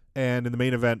 Yeah. And in the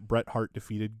main event, Bret Hart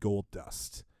defeated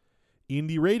Goldust. In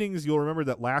the ratings, you'll remember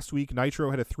that last week Nitro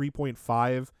had a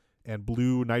 3.5 and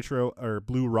blew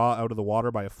Raw out of the water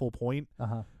by a full point.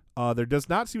 There does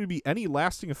not seem to be any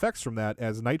lasting effects from that,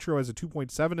 as Nitro has a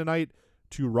 2.7 tonight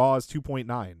to Raw's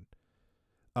 2.9.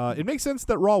 It makes sense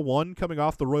that Raw won coming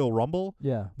off the Royal Rumble.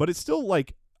 Yeah. But it's still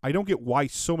I don't get why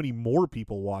so many more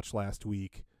people watched last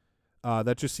week.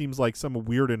 That just seems like some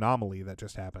weird anomaly that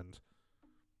just happened.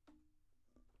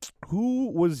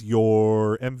 Who was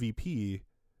your MVP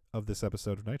of this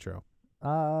episode of Nitro?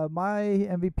 My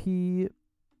MVP,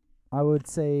 I would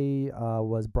say,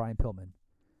 was Brian Pillman.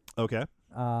 Okay.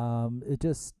 I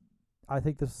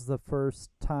think this is the first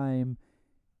time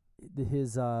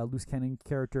his loose cannon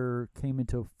character came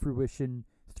into fruition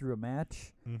through a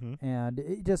match, and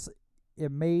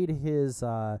it made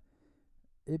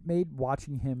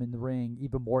watching him in the ring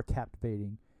even more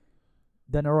captivating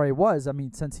than it already was. I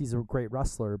mean, since he's a great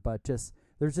wrestler, but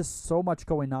there's just so much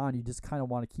going on, you just kind of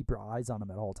want to keep your eyes on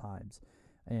him at all times.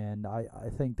 And I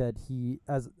think that he,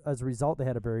 as a result, they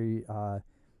had a very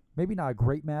maybe not a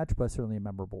great match, but certainly a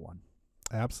memorable one.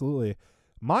 Absolutely.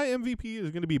 My MVP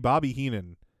is going to be Bobby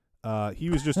Heenan. He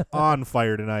was just on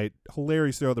fire tonight.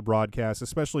 Hilarious throughout the broadcast,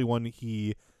 especially when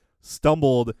he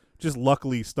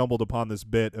luckily stumbled upon this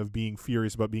bit of being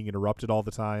furious about being interrupted all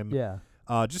the time. Yeah.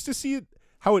 Just to see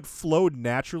how it flowed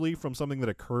naturally from something that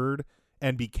occurred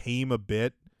and became a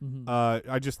bit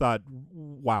I just thought,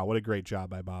 wow, what a great job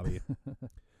by Bobby.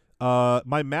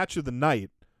 My match of the night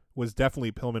was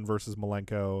definitely Pillman versus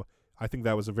Malenko. I think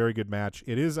that was a very good match.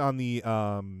 It is on the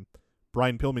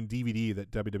Brian Pillman DVD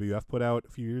that WWF put out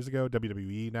a few years ago,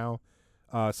 WWE now.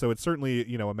 So it's certainly,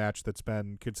 a match that's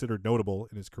been considered notable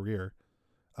in his career.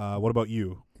 What about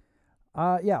you?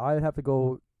 Yeah, I would have to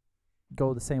go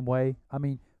the same way. I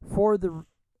mean, for the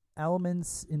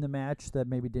elements in the match that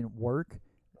maybe didn't work,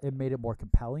 it made it more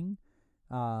compelling.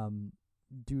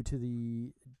 Due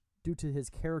to his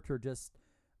character just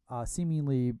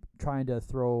seemingly trying to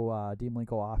throw Dean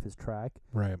Malenko off his track,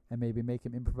 right, and maybe make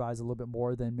him improvise a little bit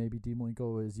more than maybe Dean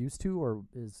Malenko is used to or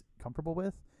is comfortable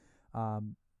with.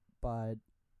 But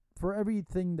for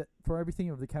everything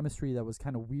of the chemistry that was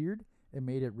kind of weird, it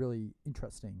made it really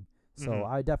interesting. So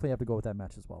I definitely have to go with that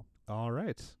match as well. All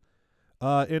right.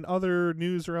 In other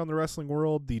news around the wrestling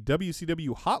world, the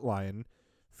WCW Hotline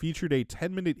featured a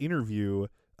 10-minute interview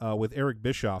with Eric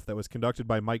Bischoff that was conducted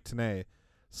by Mike Tenay.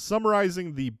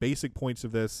 Summarizing the basic points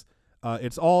of this,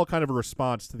 it's all kind of a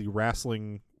response to the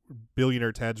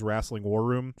Billionaire Ted's Wrestling War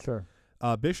Room. Sure.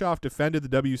 Bischoff defended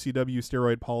the WCW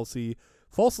steroid policy,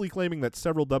 falsely claiming that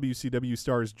several WCW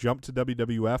stars jumped to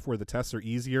WWF where the tests are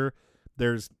easier.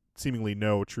 There's seemingly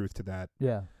no truth to that.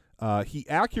 Yeah. He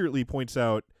accurately points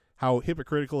out how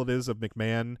hypocritical it is of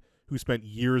McMahon, who spent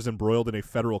years embroiled in a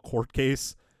federal court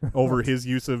case over his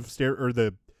use of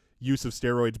the use of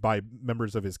steroids by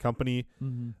members of his company.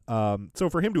 So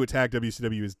for him to attack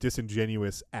WCW is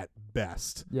disingenuous at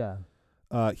best. Yeah.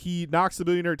 He knocks the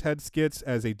Billionaire Ted skits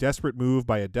as a desperate move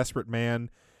by a desperate man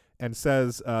and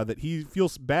says that he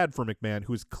feels bad for McMahon,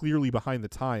 who is clearly behind the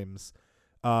times.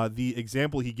 The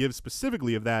example he gives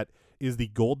specifically of that is the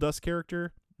Goldust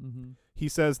character. He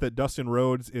says that Dustin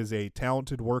Rhodes is a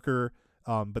talented worker,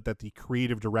 but that the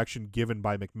creative direction given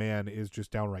by McMahon is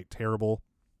just downright terrible.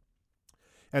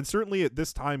 And certainly at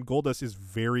this time, Goldust is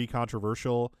very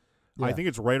controversial. Yeah. I think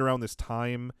it's right around this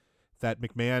time that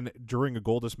McMahon, during a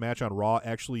Goldust match on Raw,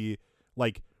 actually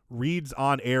reads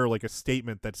on air a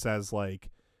statement that says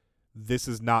this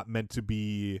is not meant to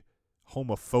be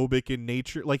homophobic in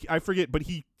nature. I forget, but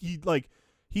he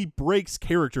breaks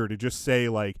character to just say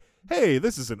hey,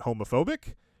 this isn't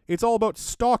homophobic. It's all about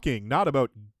stalking, not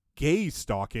about gay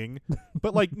stalking.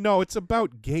 But no, it's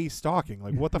about gay stalking.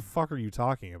 What the fuck are you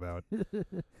talking about?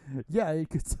 Yeah,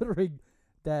 considering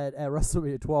that at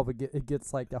WrestleMania 12 it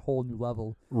gets a whole new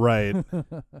level. Right.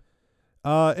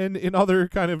 And in other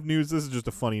kind of news, this is just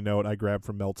a funny note I grabbed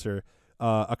from Meltzer.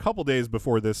 A couple days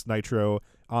before this Nitro,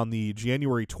 on the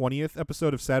January 20th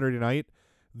episode of Saturday Night,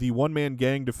 the one-man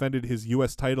gang defended his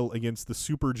U.S. title against the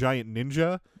Super Giant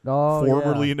Ninja,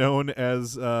 formerly known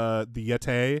as the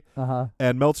Yeti.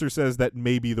 And Meltzer says that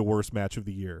may be the worst match of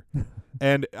the year.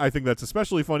 And I think that's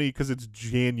especially funny because it's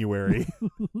January.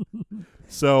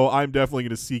 So I'm definitely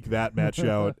going to seek that match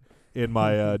out in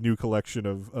my new collection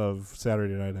of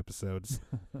Saturday Night episodes.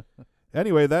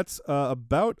 Anyway, that's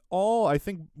about all. I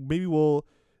think maybe we'll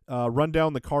run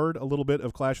down the card a little bit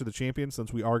of Clash of the Champions,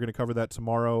 since we are going to cover that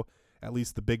tomorrow, at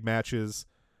least the big matches.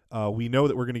 We know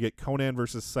that we're going to get Conan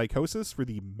versus Psychosis for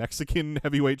the Mexican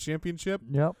Heavyweight Championship.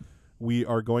 Yep. We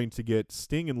are going to get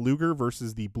Sting and Luger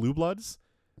versus the Blue Bloods,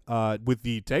 with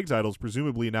the tag titles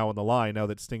presumably now on the line, now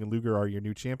that Sting and Luger are your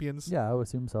new champions. Yeah, I would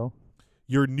assume so.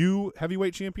 Your new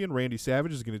heavyweight champion, Randy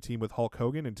Savage, is going to team with Hulk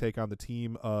Hogan and take on the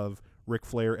team of Ric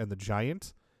Flair and the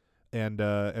Giant. And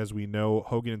as we know,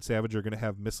 Hogan and Savage are going to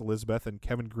have Miss Elizabeth and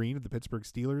Kevin Green of the Pittsburgh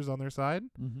Steelers on their side.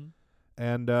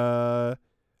 And I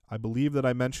believe that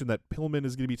I mentioned that Pillman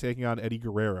is going to be taking on Eddie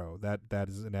Guerrero. That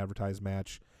is an advertised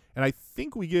match. And I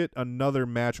think we get another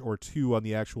match or two on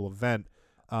the actual event.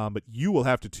 But you will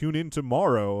have to tune in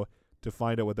tomorrow to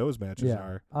find out what those matches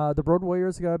are. The Road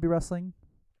Warriors are going to be wrestling.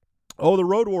 Oh, the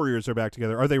Road Warriors are back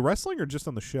together. Are they wrestling or just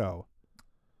on the show?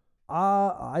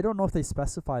 I don't know if they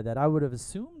specify that. I would have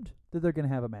assumed that they're going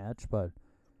to have a match, but...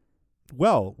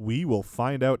 Well, we will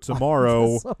find out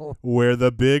tomorrow where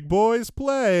the big boys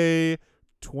play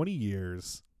 20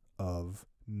 years of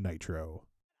Nitro.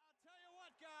 I'll tell you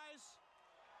what, guys.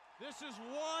 This is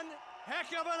one heck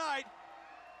of a night.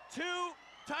 Two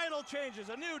title changes.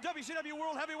 A new WCW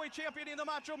World Heavyweight Champion in the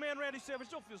Macho Man Randy Savage.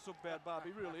 Don't feel so bad, Bobby.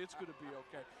 Really, it's going to be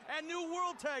okay. And new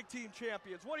World Tag Team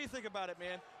Champions. What do you think about it,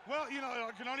 man? Well,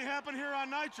 it can only happen here on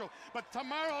Nitro. But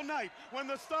tomorrow night, when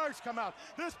the stars come out,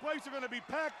 this place is going to be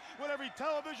packed with every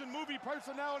television, movie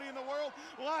personality in the world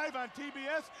live on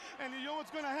TBS. And you know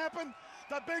what's going to happen?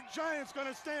 The big giant's going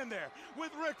to stand there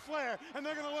with Ric Flair, and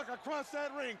they're going to look across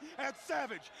that ring at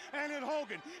Savage and at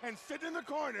Hogan. And sitting in the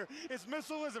corner is Miss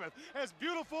Elizabeth, as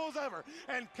beautiful as ever.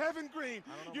 And Kevin Green,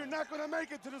 you're not going to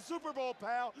make it to the Super Bowl,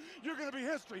 pal. You're going to be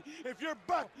history if your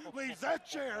butt leaves that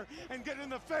chair and get in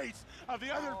the face of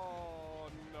the other. Oh,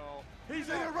 no. He's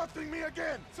interrupting me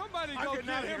again. Somebody go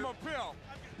get him a pill.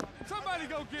 Somebody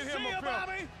go get him a pill.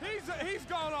 Bobby. He's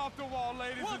gone off the wall,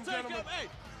 ladies and gentlemen. Hey,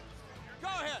 go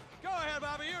ahead,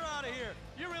 Bobby. You're out of here.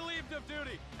 You're relieved of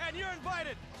duty, and you're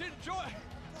invited to enjoy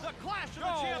the Clash of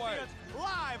the Champions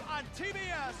live on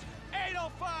TBS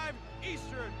 8:05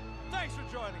 Eastern. Thanks for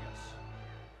joining us.